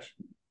mustache.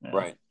 Yeah.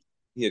 Right.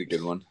 He had a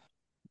good one.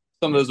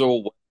 Some of those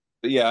old,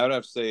 but yeah, I'd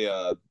have to say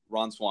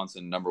Ron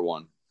Swanson, number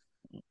 1.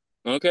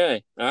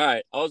 Okay. All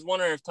right. I was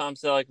wondering if Tom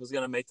Selleck was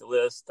going to make the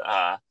list.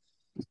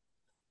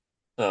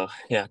 So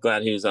yeah,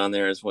 glad he was on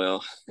there as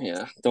well.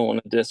 Yeah, don't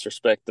want to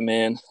disrespect the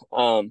man.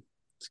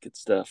 It's good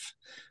stuff.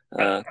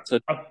 So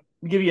I'll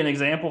give you an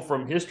example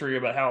from history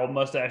about how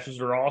mustaches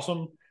are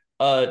awesome.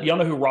 Y'all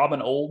know who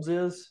Robin Olds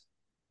is?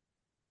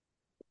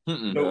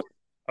 No.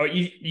 Oh,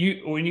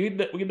 when we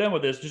get done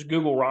with this, just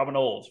Google Robin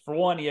Olds. For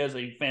one, he has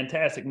a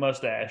fantastic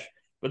mustache.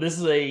 But this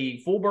is a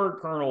full bird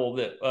colonel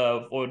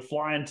that would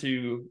fly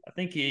into, I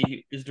think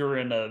he is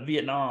during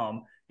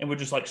Vietnam, and would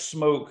just like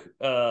smoke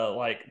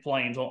like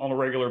planes on a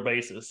regular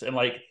basis. And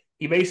like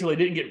he basically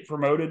didn't get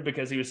promoted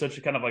because he was such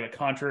a kind of like a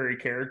contrary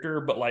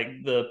character, but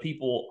like the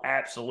people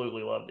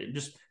absolutely loved him.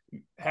 Just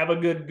have a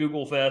good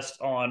Google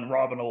fest on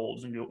Robin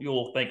Olds, and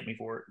you'll thank me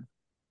for it.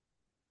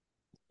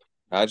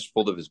 I just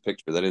pulled up his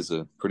picture. That is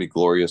a pretty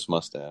glorious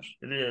mustache.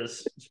 It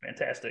is. It's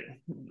fantastic.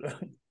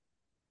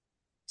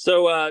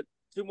 So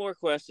 2 more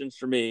questions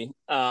for me.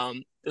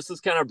 This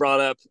was kind of brought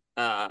up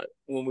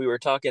when we were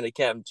talking to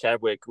Captain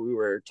Chadwick. We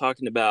were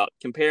talking about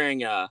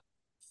comparing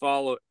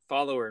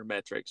follower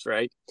metrics,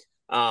 right?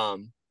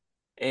 And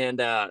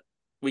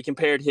we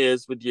compared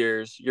his with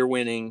yours. You're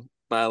winning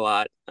by a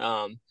lot.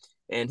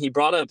 And he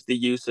brought up the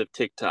use of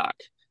TikTok,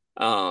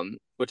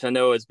 which I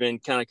know has been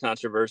kind of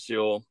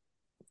controversial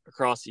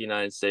across the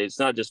United States,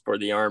 not just for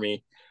the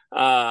Army.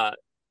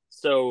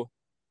 So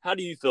how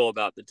do you feel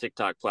about the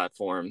TikTok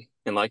platform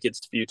and like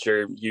its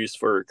future use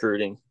for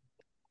recruiting?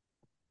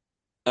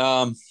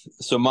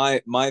 So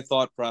my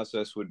thought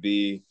process would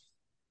be,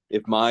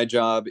 if my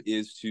job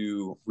is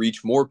to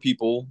reach more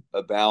people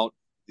about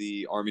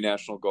the Army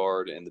National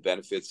Guard and the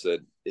benefits that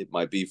it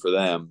might be for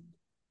them,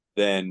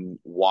 then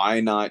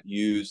why not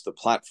use the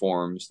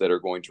platforms that are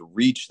going to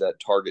reach that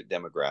target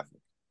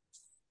demographic?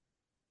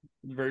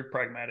 Very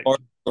pragmatic. Or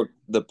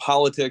the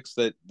politics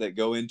that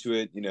go into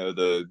it,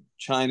 the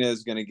China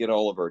is going to get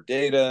all of our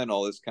data and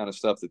all this kind of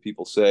stuff that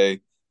people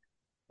say.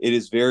 It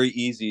is very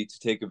easy to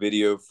take a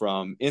video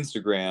from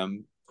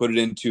Instagram, put it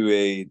into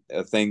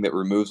a thing that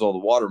removes all the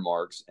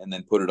watermarks, and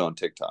then put it on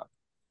TikTok.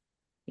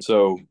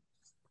 So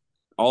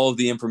all of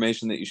the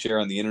information that you share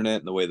on the internet,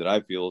 and the way that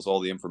I feel is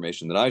all the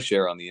information that I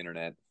share on the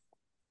internet,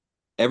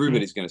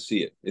 everybody's going to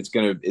see it. It's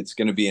going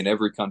to be in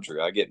every country.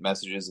 I get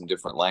messages in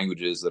different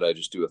languages that I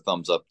just do a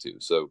thumbs up to.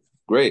 So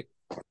great.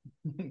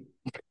 But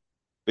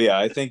yeah,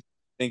 I think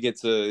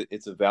it's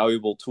a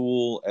valuable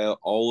tool.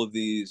 All of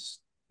these,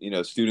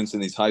 students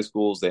in these high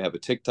schools, they have a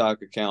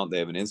TikTok account, they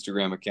have an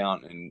Instagram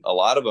account, and a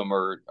lot of them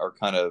are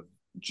kind of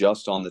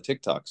just on the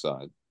TikTok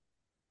side.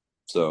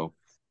 So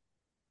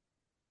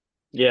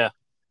yeah.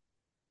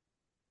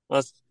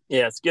 Well,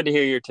 it's good to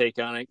hear your take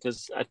on it,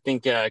 because I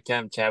think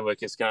Captain Chadwick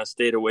has kind of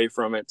stayed away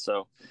from it.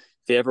 So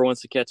if he ever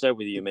wants to catch up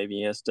with you, maybe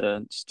he has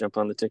to just jump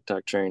on the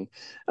TikTok train.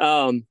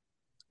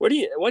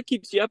 What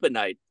keeps you up at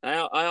night? I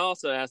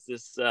also asked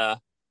this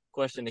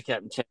question to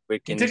Captain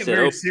Chadwick, He and took he it said,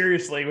 very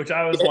seriously, which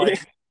I was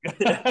like,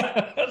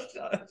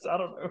 I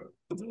don't know.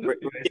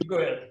 Go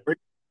ahead. We're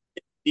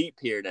deep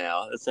here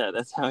now.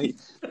 That's how he.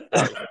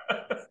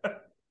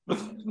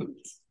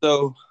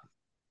 So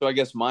I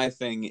guess my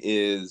thing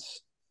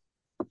is,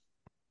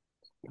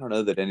 I don't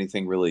know that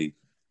anything really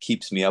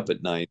keeps me up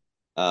at night.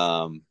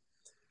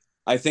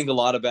 I think a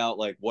lot about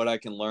like what I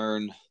can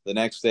learn the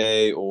next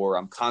day, or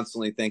I'm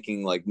constantly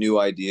thinking like new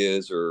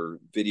ideas or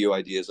video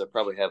ideas. I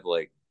probably have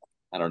like,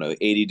 I don't know,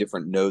 80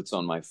 different notes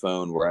on my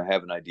phone where I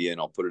have an idea and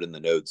I'll put it in the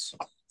notes.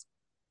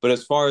 But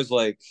as far as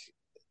like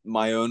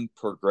my own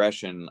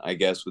progression, I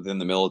guess, within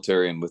the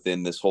military and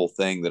within this whole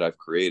thing that I've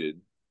created,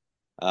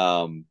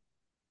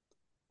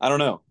 I don't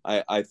know.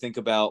 I think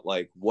about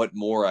like what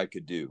more I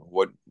could do,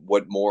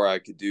 what more I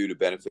could do to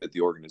benefit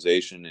the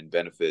organization and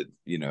benefit,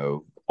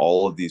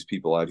 all of these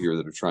people out here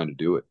that are trying to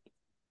do it.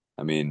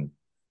 I mean,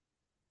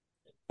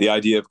 the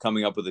idea of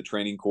coming up with a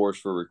training course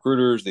for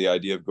recruiters, the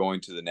idea of going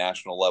to the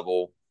national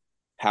level,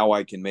 how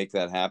I can make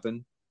that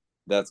happen,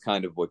 that's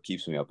kind of what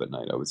keeps me up at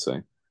night, I would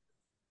say.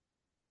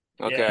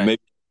 Okay.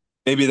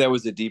 Maybe that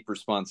was a deep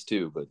response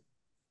too, but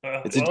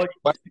it's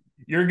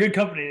you're in good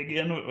company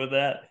again with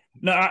that.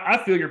 No,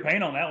 I feel your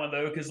pain on that one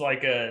though, because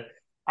like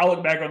I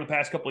look back on the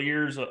past couple of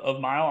years of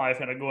my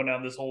life, and I'm going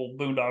down this whole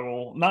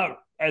boondoggle, not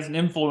as an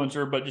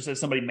influencer, but just as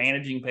somebody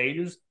managing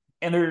pages.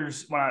 And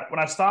there's when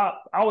I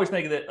stop, I always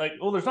think that like,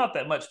 well, there's not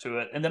that much to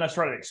it. And then I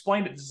started to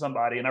explain it to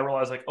somebody, and I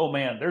realized like, oh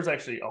man, there's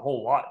actually a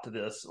whole lot to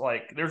this.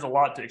 Like, there's a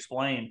lot to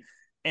explain.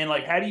 And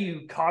like, how do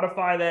you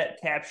codify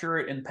that, capture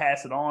it, and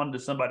pass it on to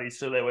somebody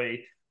so that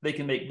way they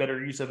can make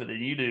better use of it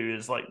than you do?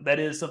 Is like, that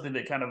is something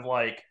that kind of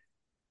like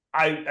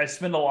I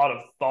spend a lot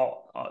of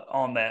thought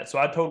on that. So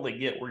I totally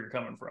get where you're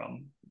coming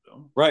from.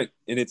 Right.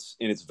 And it's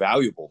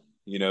valuable.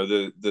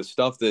 The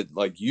stuff that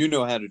like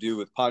how to do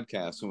with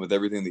podcasts and with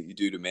everything that you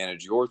do to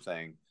manage your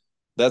thing,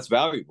 that's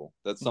valuable.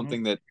 That's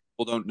something that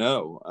people don't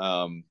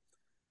know.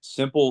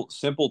 Simple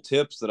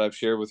tips that I've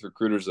shared with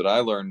recruiters that I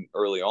learned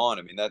early on.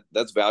 I mean,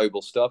 that's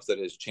valuable stuff that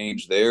has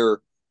changed the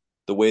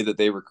way that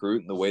they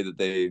recruit and the way that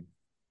they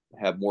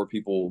have more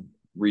people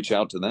reach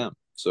out to them.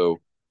 So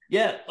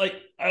yeah, like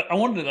I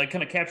wanted to like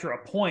kind of capture a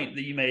point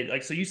that you made.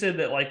 Like, so you said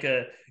that like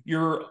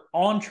you're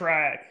on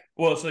track.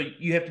 Well, so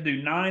you have to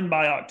do 9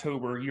 by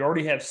October. You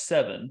already have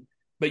 7,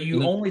 but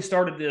you only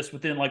started this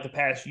within like the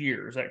past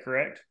year. Is that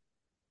correct?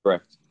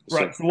 Correct.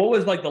 Right. So what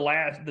was like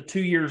the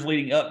 2 years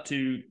leading up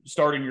to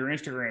starting your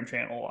Instagram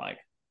channel like?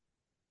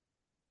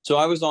 So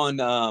I was on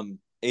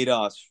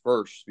ADOS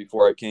first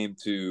before I came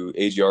to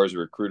AGR as a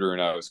recruiter,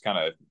 and I was kind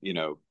of,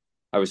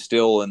 I was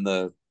still in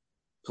the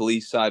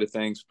police side of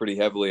things pretty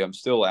heavily. I'm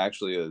still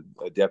actually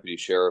a deputy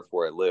sheriff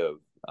where I live,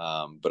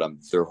 but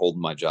they're holding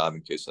my job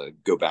in case I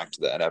go back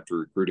to that after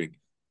recruiting.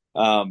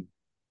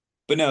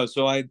 But no,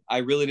 so I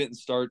really didn't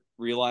start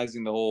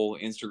realizing the whole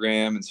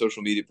Instagram and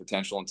social media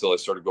potential until I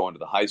started going to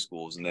the high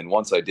schools. And then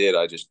once I did,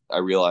 I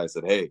realized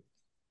that, hey,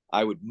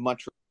 I would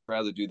much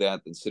rather do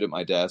that than sit at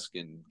my desk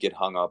and get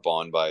hung up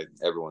on by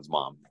everyone's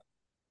mom.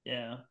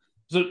 Yeah.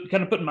 So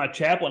kind of putting my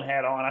chaplain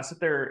hat on, I sit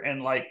there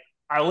and like,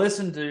 I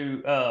listen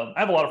to, I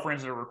have a lot of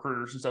friends that are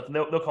recruiters and stuff, and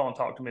they'll call and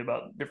talk to me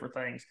about different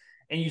things.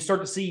 And you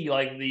start to see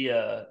like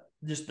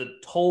just the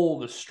toll,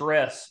 the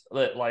stress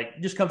that like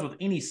just comes with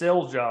any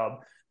sales job.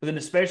 But then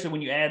especially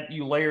when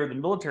you layer the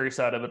military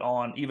side of it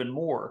on even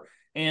more,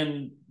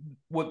 and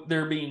what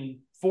they're being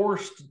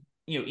forced,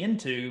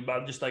 into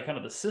by just like kind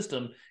of the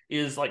system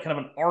is like kind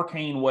of an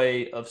arcane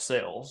way of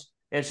sales.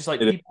 And it's just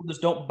like It, people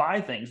just don't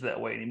buy things that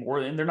way anymore,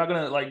 and they're not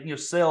going to like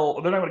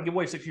sell. They're not going to give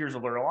away 6 years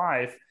of their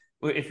life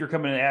if you're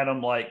coming at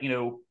them like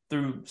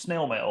through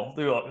snail mail,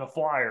 through like a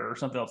flyer or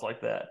something else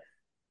like that.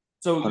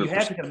 So you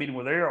have 100%. to kind of meet them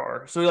where they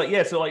are. So like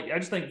yeah, so like I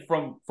just think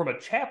from a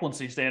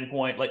chaplaincy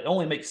standpoint, like it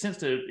only makes sense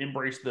to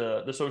embrace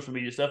the social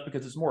media stuff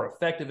because it's more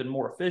effective and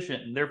more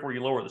efficient, and therefore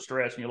you lower the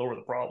stress and you lower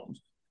the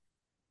problems.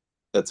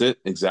 That's it.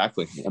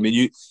 Exactly. I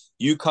mean,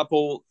 you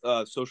couple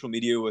social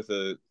media with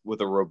a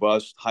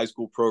robust high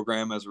school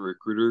program as a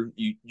recruiter,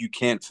 you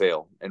can't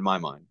fail in my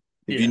mind.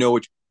 If Yeah. you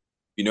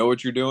know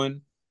what you're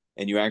doing,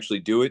 and you actually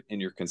do it,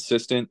 and you're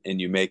consistent, and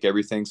you make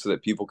everything so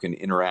that people can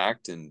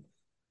interact and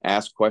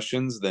ask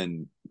questions,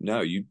 then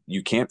no,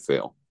 you can't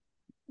fail.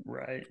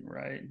 Right.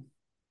 Right.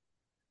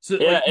 So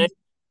Yeah, like, and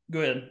go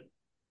ahead.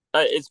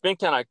 it's been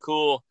kind of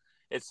cool.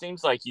 It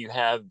seems like you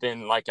have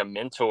been like a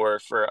mentor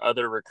for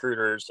other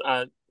recruiters.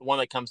 One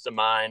that comes to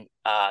mind,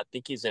 I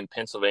think he's in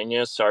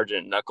Pennsylvania,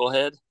 Sergeant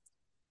Knucklehead.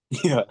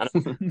 Yeah. I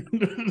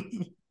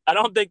don't, I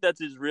don't think that's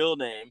his real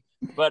name,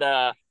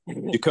 but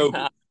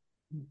Jacoby.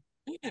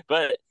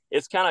 but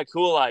it's kind of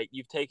cool. Like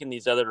you've taken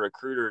these other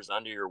recruiters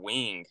under your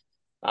wing.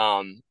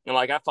 And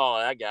like I follow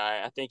that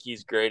guy. I think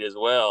he's great as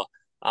well.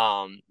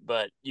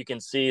 But you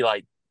can see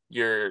like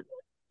you're,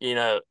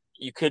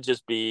 you could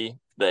just be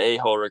the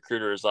a-hole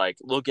recruiter is like,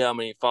 look how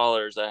many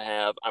followers I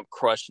have. I'm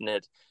crushing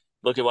it.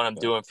 Look at what I'm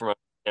doing for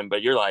him.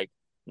 But you're like,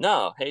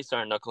 no, hey,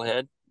 Sergeant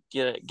Knucklehead,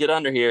 get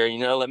under here.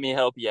 Let me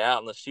help you out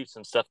and let's shoot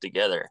some stuff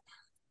together.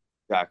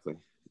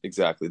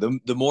 Exactly.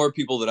 The more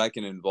people that I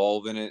can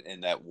involve in it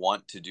and that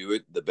want to do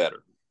it, the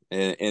better.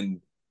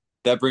 And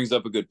that brings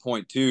up a good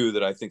point too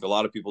that I think a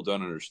lot of people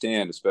don't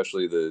understand,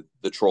 especially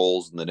the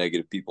trolls and the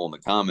negative people in the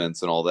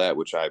comments and all that,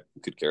 which I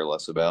could care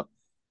less about.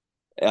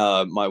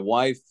 My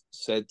wife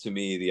said to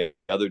me the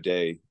other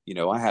day,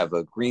 I have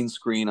a green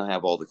screen, I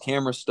have all the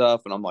camera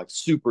stuff, and I'm like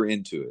super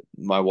into it.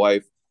 My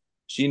wife,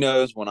 she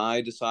knows when I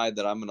decide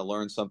that I'm going to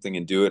learn something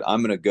and do it,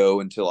 I'm going to go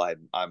until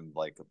I'm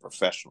like a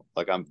professional,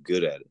 like I'm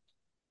good at it.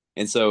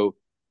 And so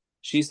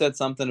she said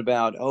something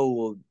about, oh,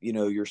 well,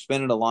 you're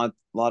spending a lot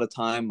of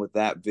time with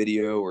that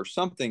video or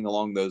something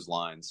along those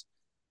lines.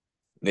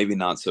 Maybe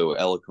not so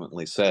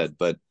eloquently said,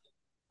 but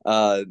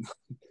uh,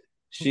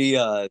 she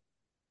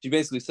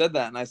basically said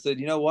that. And I said,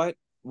 you know what?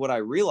 What I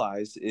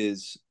realized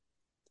is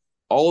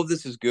all of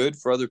this is good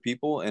for other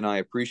people. And I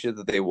appreciate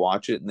that they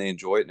watch it and they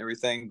enjoy it and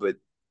everything. But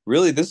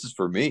really, this is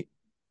for me.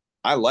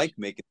 I like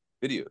making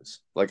videos.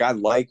 Like I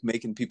like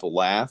making people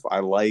laugh.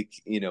 I like,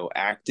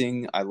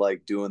 acting. I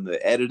like doing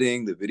the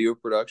editing, the video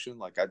production.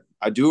 Like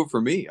I do it for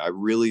me. I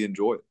really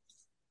enjoy it.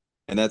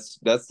 And that's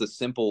the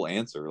simple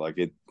answer. Like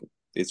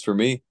it's for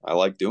me. I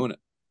like doing it.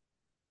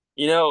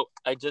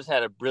 I just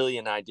had a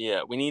brilliant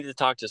idea. We need to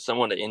talk to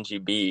someone at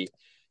NGB,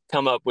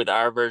 come up with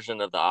our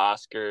version of the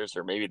Oscars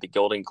or maybe the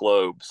Golden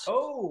Globes.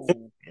 Oh,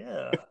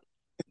 yeah.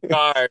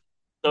 Our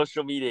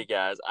social media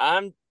guys.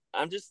 I'm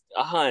just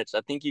a hunch.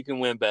 I think you can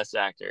win Best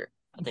Actor.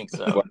 I think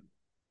so. Well,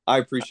 I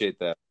appreciate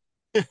that.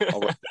 I'll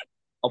Could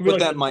be put like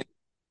that in my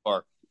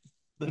car.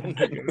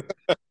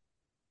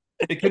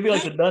 It could be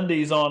like the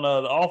Dundies on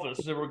The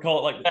Office. We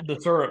call it like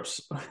the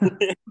syrups.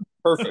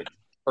 Perfect.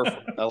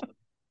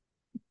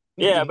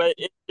 Yeah, but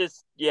it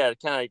just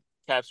kind of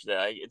capture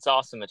that. It's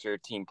awesome that you're a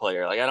team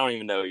player. Like I don't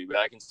even know you, but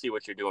I can see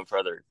what you're doing for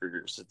other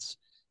recruiters. It's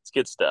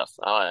good stuff.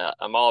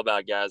 I'm all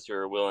about guys who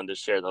are willing to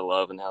share the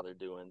love and how they're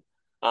doing.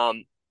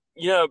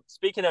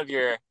 Speaking of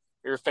your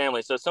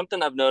family, so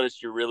something I've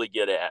noticed you're really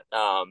good at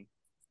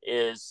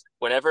is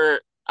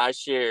whenever I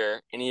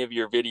share any of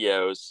your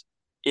videos,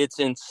 it's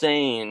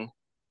insane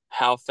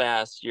how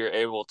fast you're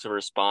able to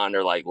respond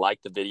or like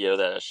the video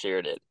that I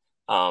shared it.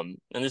 And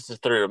this is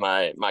through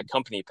my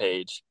company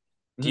page.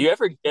 Do you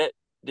ever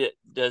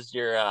does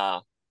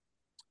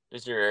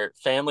your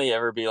family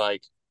ever be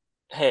like,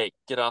 hey,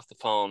 get off the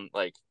phone,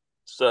 like,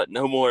 so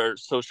no more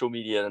social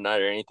media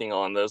tonight or anything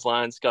along those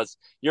lines? Because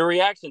your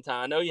reaction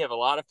time, I know you have a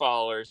lot of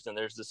followers and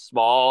there's this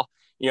small,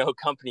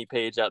 company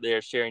page out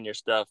there sharing your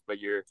stuff, but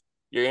you're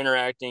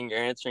interacting, you're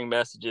answering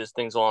messages,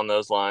 things along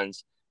those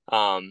lines.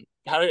 How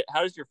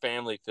does your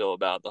family feel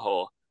about the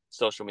whole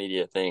social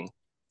media thing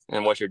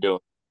and what you're doing?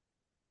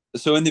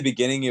 So in the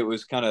beginning, it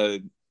was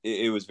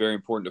it was very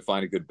important to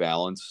find a good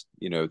balance,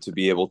 to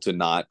be able to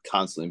not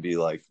constantly be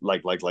like,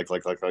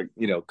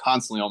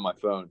 constantly on my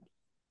phone.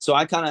 So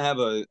I kind of have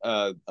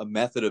a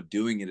method of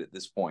doing it at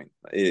this point.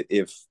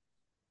 If,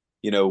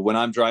 when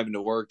I'm driving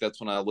to work, that's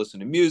when I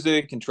listen to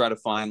music and try to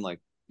find like,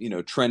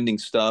 trending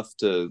stuff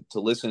to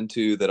listen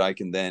to that I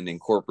can then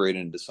incorporate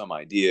into some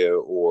idea.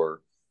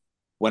 Or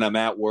when I'm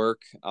at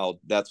work,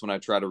 that's when I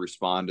try to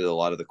respond to a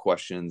lot of the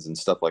questions and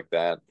stuff like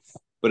that.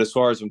 But as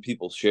far as when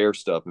people share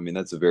stuff, I mean,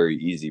 that's a very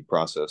easy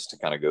process to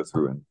kind of go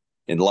through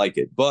and like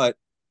it. But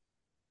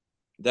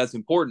that's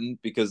important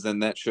because then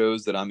that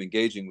shows that I'm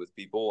engaging with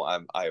people.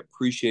 I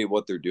appreciate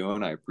what they're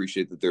doing. I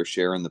appreciate that they're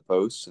sharing the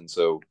posts. And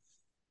so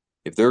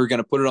if they're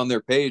going to put it on their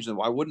page, then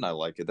why wouldn't I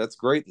like it? That's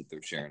great that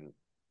they're sharing it.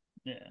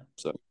 Yeah.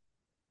 So,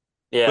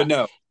 yeah. But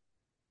no,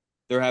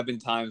 there have been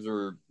times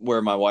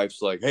where my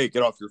wife's like, "Hey,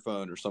 get off your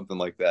phone" or something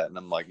like that, and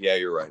I'm like, "Yeah,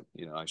 you're right.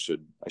 I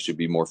should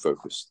be more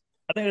focused."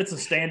 I think it's a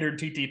standard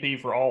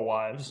TTP for all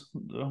wives.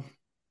 So.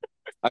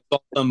 I saw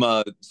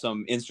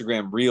some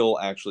Instagram reel,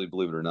 actually,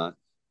 believe it or not,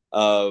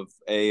 of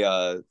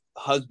a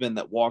husband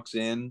that walks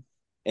in,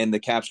 and the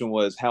caption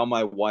was how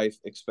my wife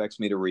expects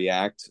me to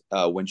react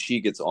when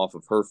she gets off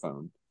of her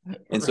phone.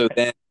 And so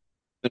then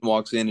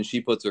walks in and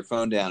she puts her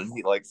phone down and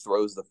he like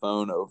throws the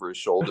phone over his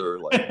shoulder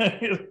like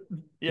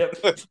Yep,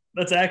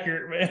 that's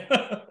accurate, man.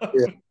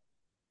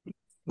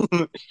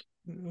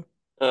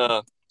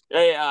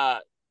 Hey,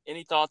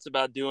 any thoughts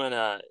about doing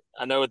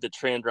I know with the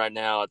trend right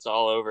now, it's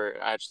all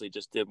over. I actually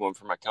just did one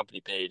for my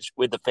company page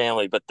with the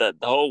family, but the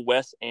whole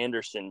Wes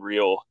Anderson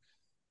reel.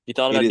 You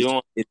thought about doing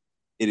one? It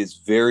is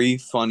very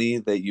funny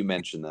that you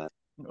mentioned that.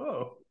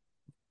 Oh,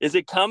 is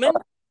it coming?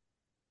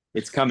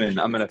 It's coming.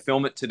 I'm going to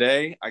film it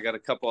today. I got a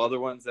couple other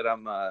ones that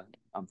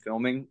I'm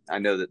filming. I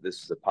know that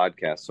this is a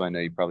podcast, so I know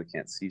you probably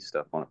can't see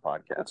stuff on a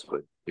podcast,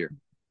 but here,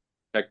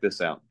 check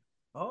this out.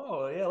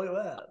 Oh yeah, look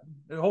at that.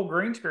 The whole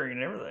green screen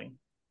and everything.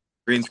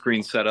 Green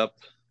screen setup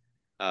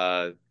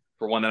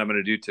for one that I'm going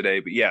to do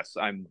today. But yes,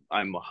 I'm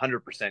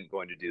 100%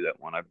 going to do that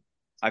one.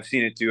 I've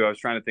seen it too. I was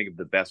trying to think of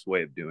the best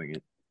way of doing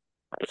it.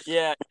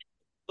 Yeah,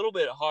 a little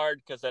bit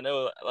hard because I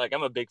know like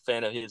I'm a big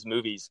fan of his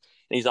movies,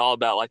 and he's all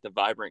about like the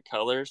vibrant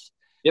colors.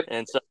 Yep.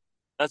 And so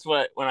that's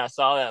what when I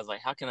saw that I was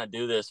like, how can I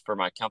do this for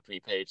my company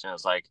page? And I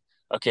was like,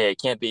 okay, it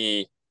can't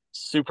be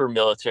super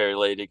military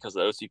related because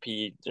the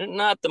OCP they're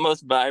not the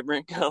most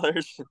vibrant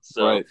colors.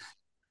 So right.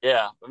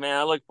 Yeah, but man,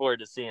 I look forward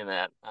to seeing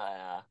that.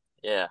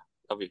 Yeah,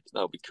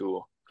 that'll be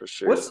cool for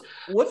sure.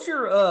 What's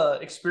your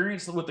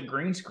experience with the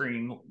green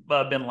screen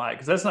been like?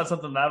 Because that's not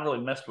something that I've really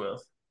messed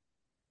with.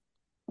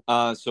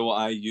 So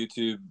I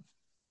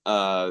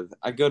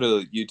go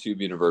to YouTube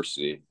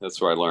University. That's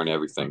where I learn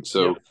everything.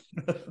 So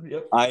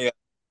yep. I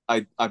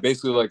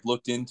basically like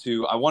looked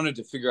into. I wanted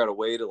to figure out a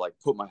way to like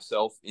put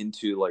myself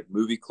into like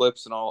movie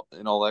clips and all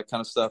that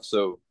kind of stuff.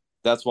 So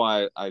that's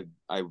why I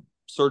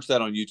searched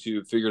that on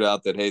YouTube. Figured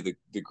out that hey,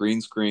 the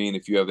green screen.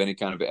 If you have any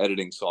kind of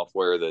editing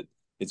software, that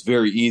it's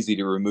very easy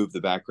to remove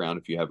the background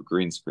if you have a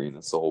green screen.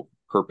 That's the whole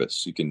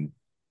purpose. You can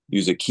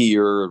use a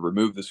keyer,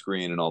 remove the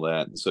screen, and all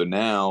that. And so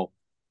now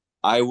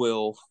I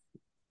will.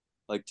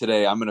 Like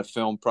today, I'm going to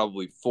film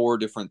probably 4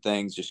 different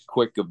things, just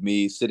quick of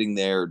me sitting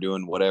there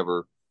doing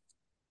whatever.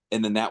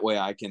 And then that way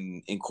I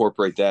can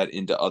incorporate that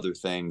into other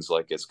things.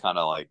 Like it's kind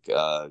of like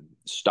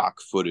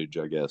stock footage,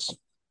 I guess.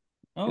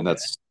 Okay. And that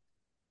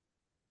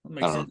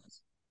makes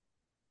sense.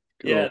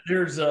 Cool. Yeah,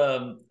 there's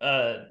do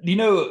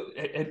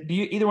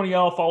you either one of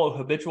y'all follow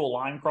Habitual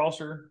Line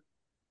Crosser?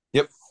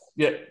 Yep.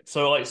 Yeah.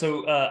 So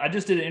I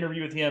just did an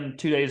interview with him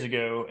 2 days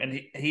ago, and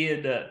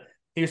he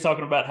was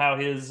talking about how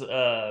his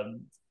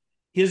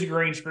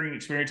green screen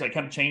experience like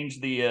kind of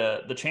changed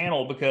the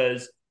channel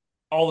because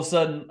all of a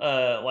sudden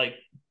like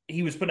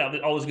he was putting out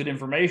all this good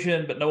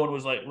information, but no one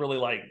was like really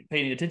like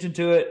paying attention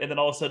to it. And then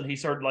all of a sudden he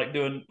started like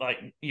doing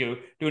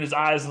his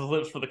eyes and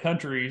lips for the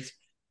countries.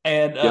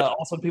 And all of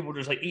a sudden people were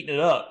just like eating it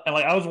up. And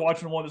like I was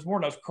watching one this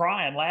morning, I was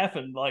crying,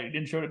 laughing, like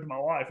didn't show it to my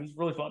wife. It was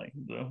really funny.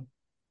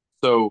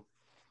 So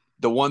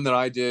the one that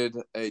I did,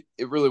 it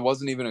really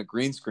wasn't even a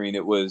green screen.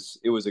 It was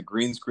a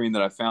green screen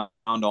that I found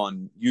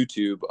on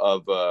YouTube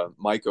of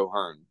Mike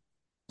O'Hearn.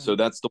 So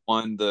that's the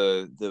one,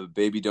 the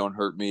baby don't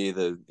hurt me.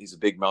 He's a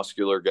big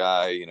muscular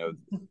guy,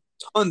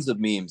 tons of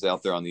memes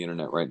out there on the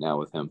internet right now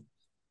with him.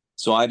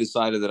 So I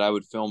decided that I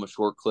would film a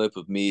short clip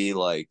of me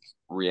like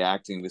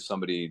reacting to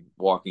somebody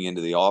walking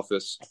into the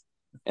office.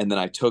 And then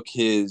I took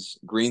his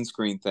green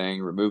screen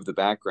thing, removed the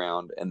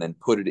background, and then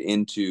put it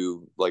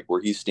into like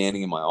where he's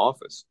standing in my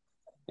office.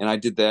 And I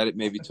did that. It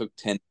maybe took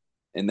 10,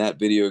 and that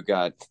video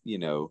got,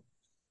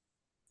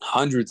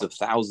 hundreds of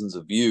thousands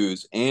of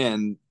views.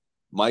 And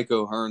Mike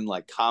O'Hearn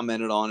like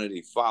commented on it.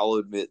 He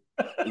followed me.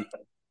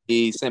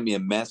 He sent me a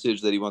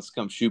message that he wants to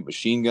come shoot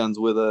machine guns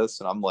with us.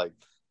 And I'm like,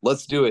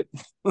 let's do it.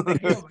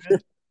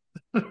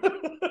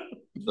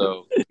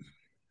 So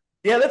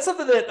yeah, that's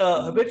something that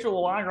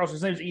Habitual Line Crosser,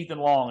 his name's Ethan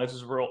Long. That's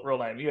his real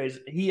name. Anyways,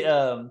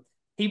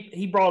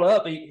 he brought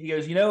up, he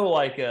goes,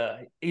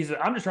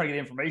 I'm just trying to get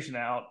information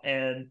out,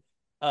 and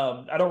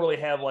I don't really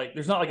have like,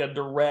 there's not like a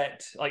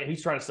direct, like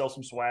he's trying to sell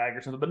some swag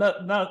or something, but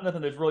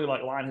nothing that's really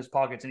like lining his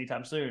pockets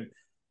anytime soon.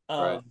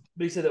 Right.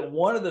 But he said that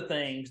one of the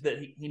things that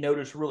he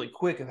noticed really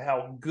quick of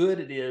how good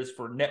it is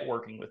for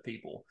networking with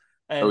people.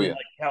 And like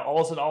how all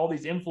of a sudden all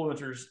these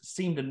influencers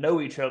seem to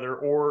know each other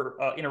or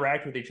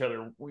interact with each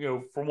other,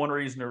 for one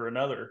reason or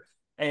another.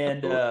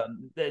 And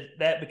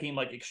that became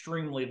like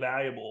extremely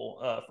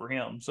valuable for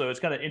him. So it's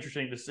kind of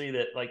interesting to see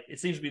that like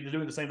it seems to be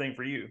doing the same thing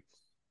for you.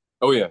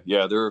 Oh yeah.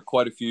 There are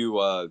quite a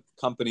few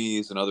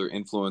companies and other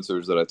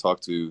influencers that I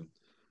talk to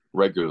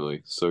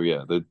regularly. So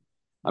yeah, the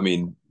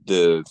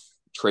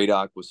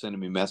Tradoc was sending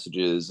me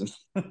messages and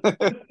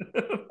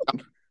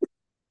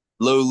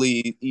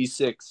lowly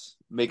E6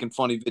 making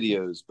funny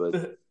videos, but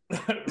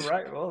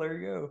right. Well, there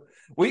you go.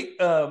 We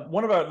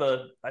one of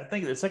I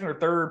think the second or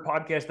third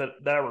podcast that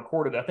I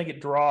recorded, I think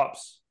it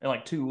drops in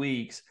like 2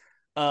 weeks.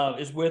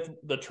 is with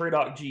the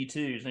Tradoc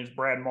G2. His name's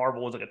Brad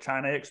Marvel. Is like a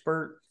China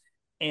expert,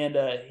 and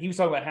he was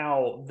talking about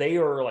how they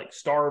are like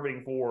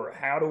starving for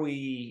how do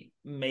we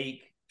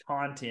make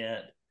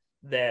content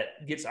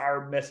that gets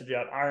our message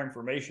out, our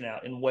information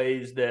out in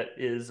ways that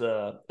is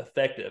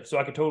effective. So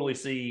I could totally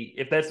see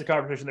if that's the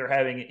conversation they're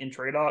having in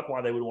Tradoc,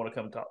 why they would want to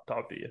come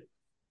talk to you.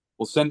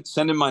 Well, send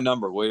him my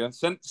number, will you?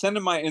 Send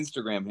him my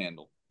Instagram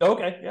handle.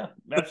 Okay, yeah,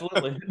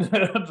 absolutely.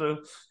 So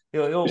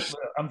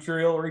I'm sure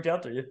he'll reach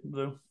out to you.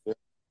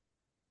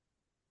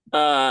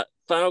 So.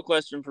 Final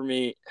question for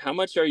me: how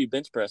much are you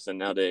bench pressing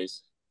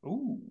nowadays?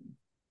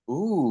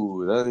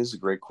 Ooh, that is a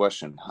great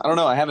question. I don't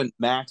know. I haven't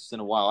maxed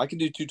in a while. I can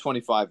do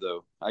 225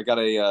 though. I got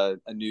a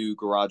new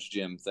garage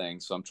gym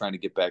thing, so I'm trying to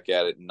get back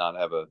at it and not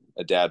have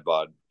a dad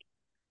bod.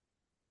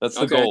 That's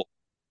the goal.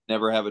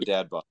 Never have a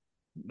dad bod.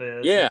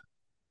 Yeah.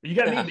 You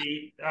got me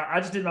beat. I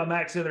just did my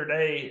max the other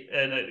day,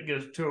 and it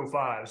goes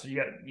 205. So you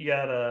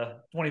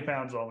got 20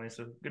 pounds on me.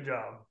 So good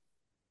job.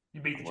 You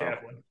beat the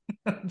chaplain.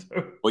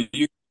 Well,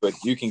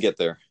 you can get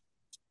there.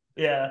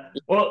 Yeah.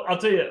 Well, I'll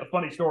tell you a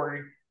funny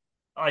story.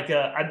 Like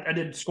I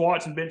did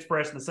squats and bench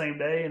press the same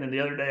day, and then the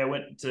other day I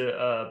went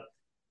to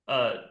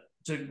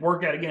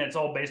work out again. It's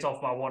all based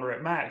off my 1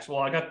 rep max.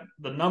 Well, I got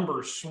the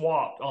numbers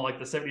swapped on like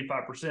the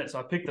 75%. So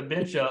I picked the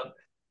bench up,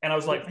 and I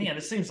was like, man,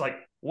 this seems like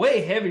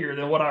way heavier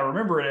than what I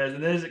remember it as.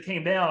 And then as it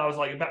came down, I was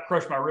like about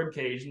crushed my rib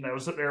cage, and I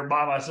was sitting there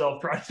by myself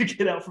trying to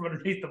get out from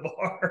underneath the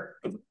bar.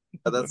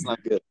 That's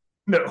not good.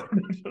 No.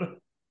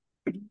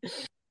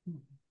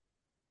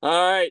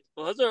 All right.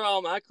 Well, those are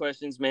all my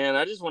questions, man.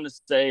 I just want to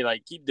say,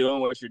 like, keep doing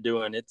what you're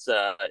doing. It's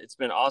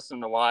been awesome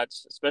to watch,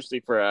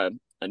 especially for a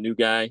new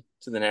guy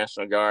to the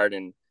National Guard.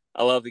 And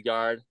I love the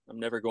Guard. I'm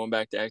never going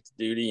back to active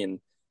duty. And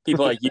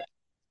people like you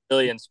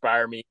really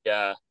inspire me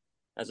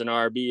as an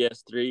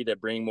RBS3 to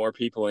bring more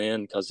people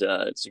in because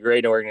it's a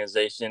great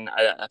organization.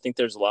 I think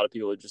there's a lot of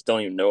people who just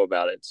don't even know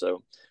about it.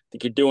 So I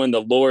think you're doing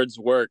the Lord's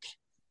work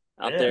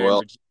out there.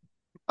 Well,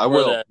 I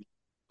will.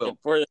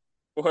 For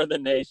the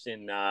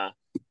nation.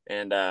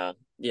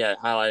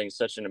 Highlighting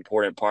such an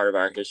important part of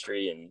our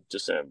history and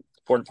just an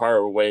important part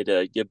of a way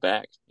to give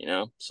back,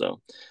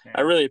 So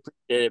I really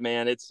appreciate it,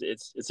 man. It's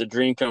a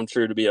dream come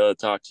true to be able to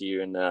talk to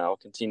you, and I'll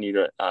continue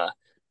to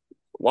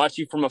watch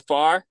you from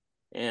afar.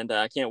 And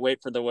I can't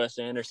wait for the Wes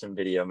Anderson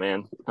video,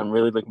 man. I'm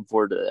really looking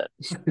forward to that.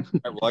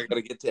 All right, well, I got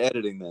to get to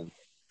editing then.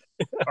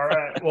 All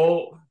right.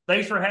 Well,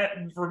 thanks for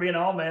being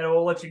on, man.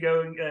 We'll let you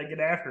go and get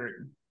after it.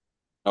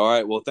 All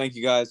right. Well, thank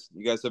you guys.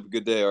 You guys have a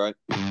good day. All right.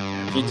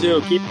 You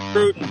too. Keep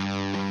recruiting.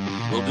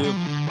 Will do.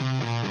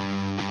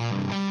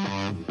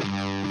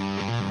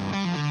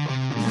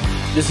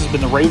 This has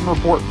been the Raven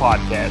Report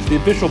Podcast, the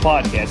official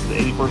podcast of the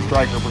 81st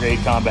Stryker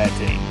Brigade Combat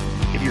Team.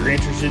 If you're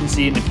interested in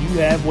seeing if you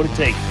have what it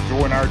takes to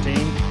join our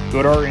team,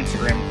 go to our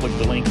Instagram and click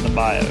the link in the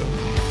bio.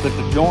 Click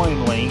the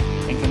join link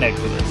and connect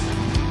with us.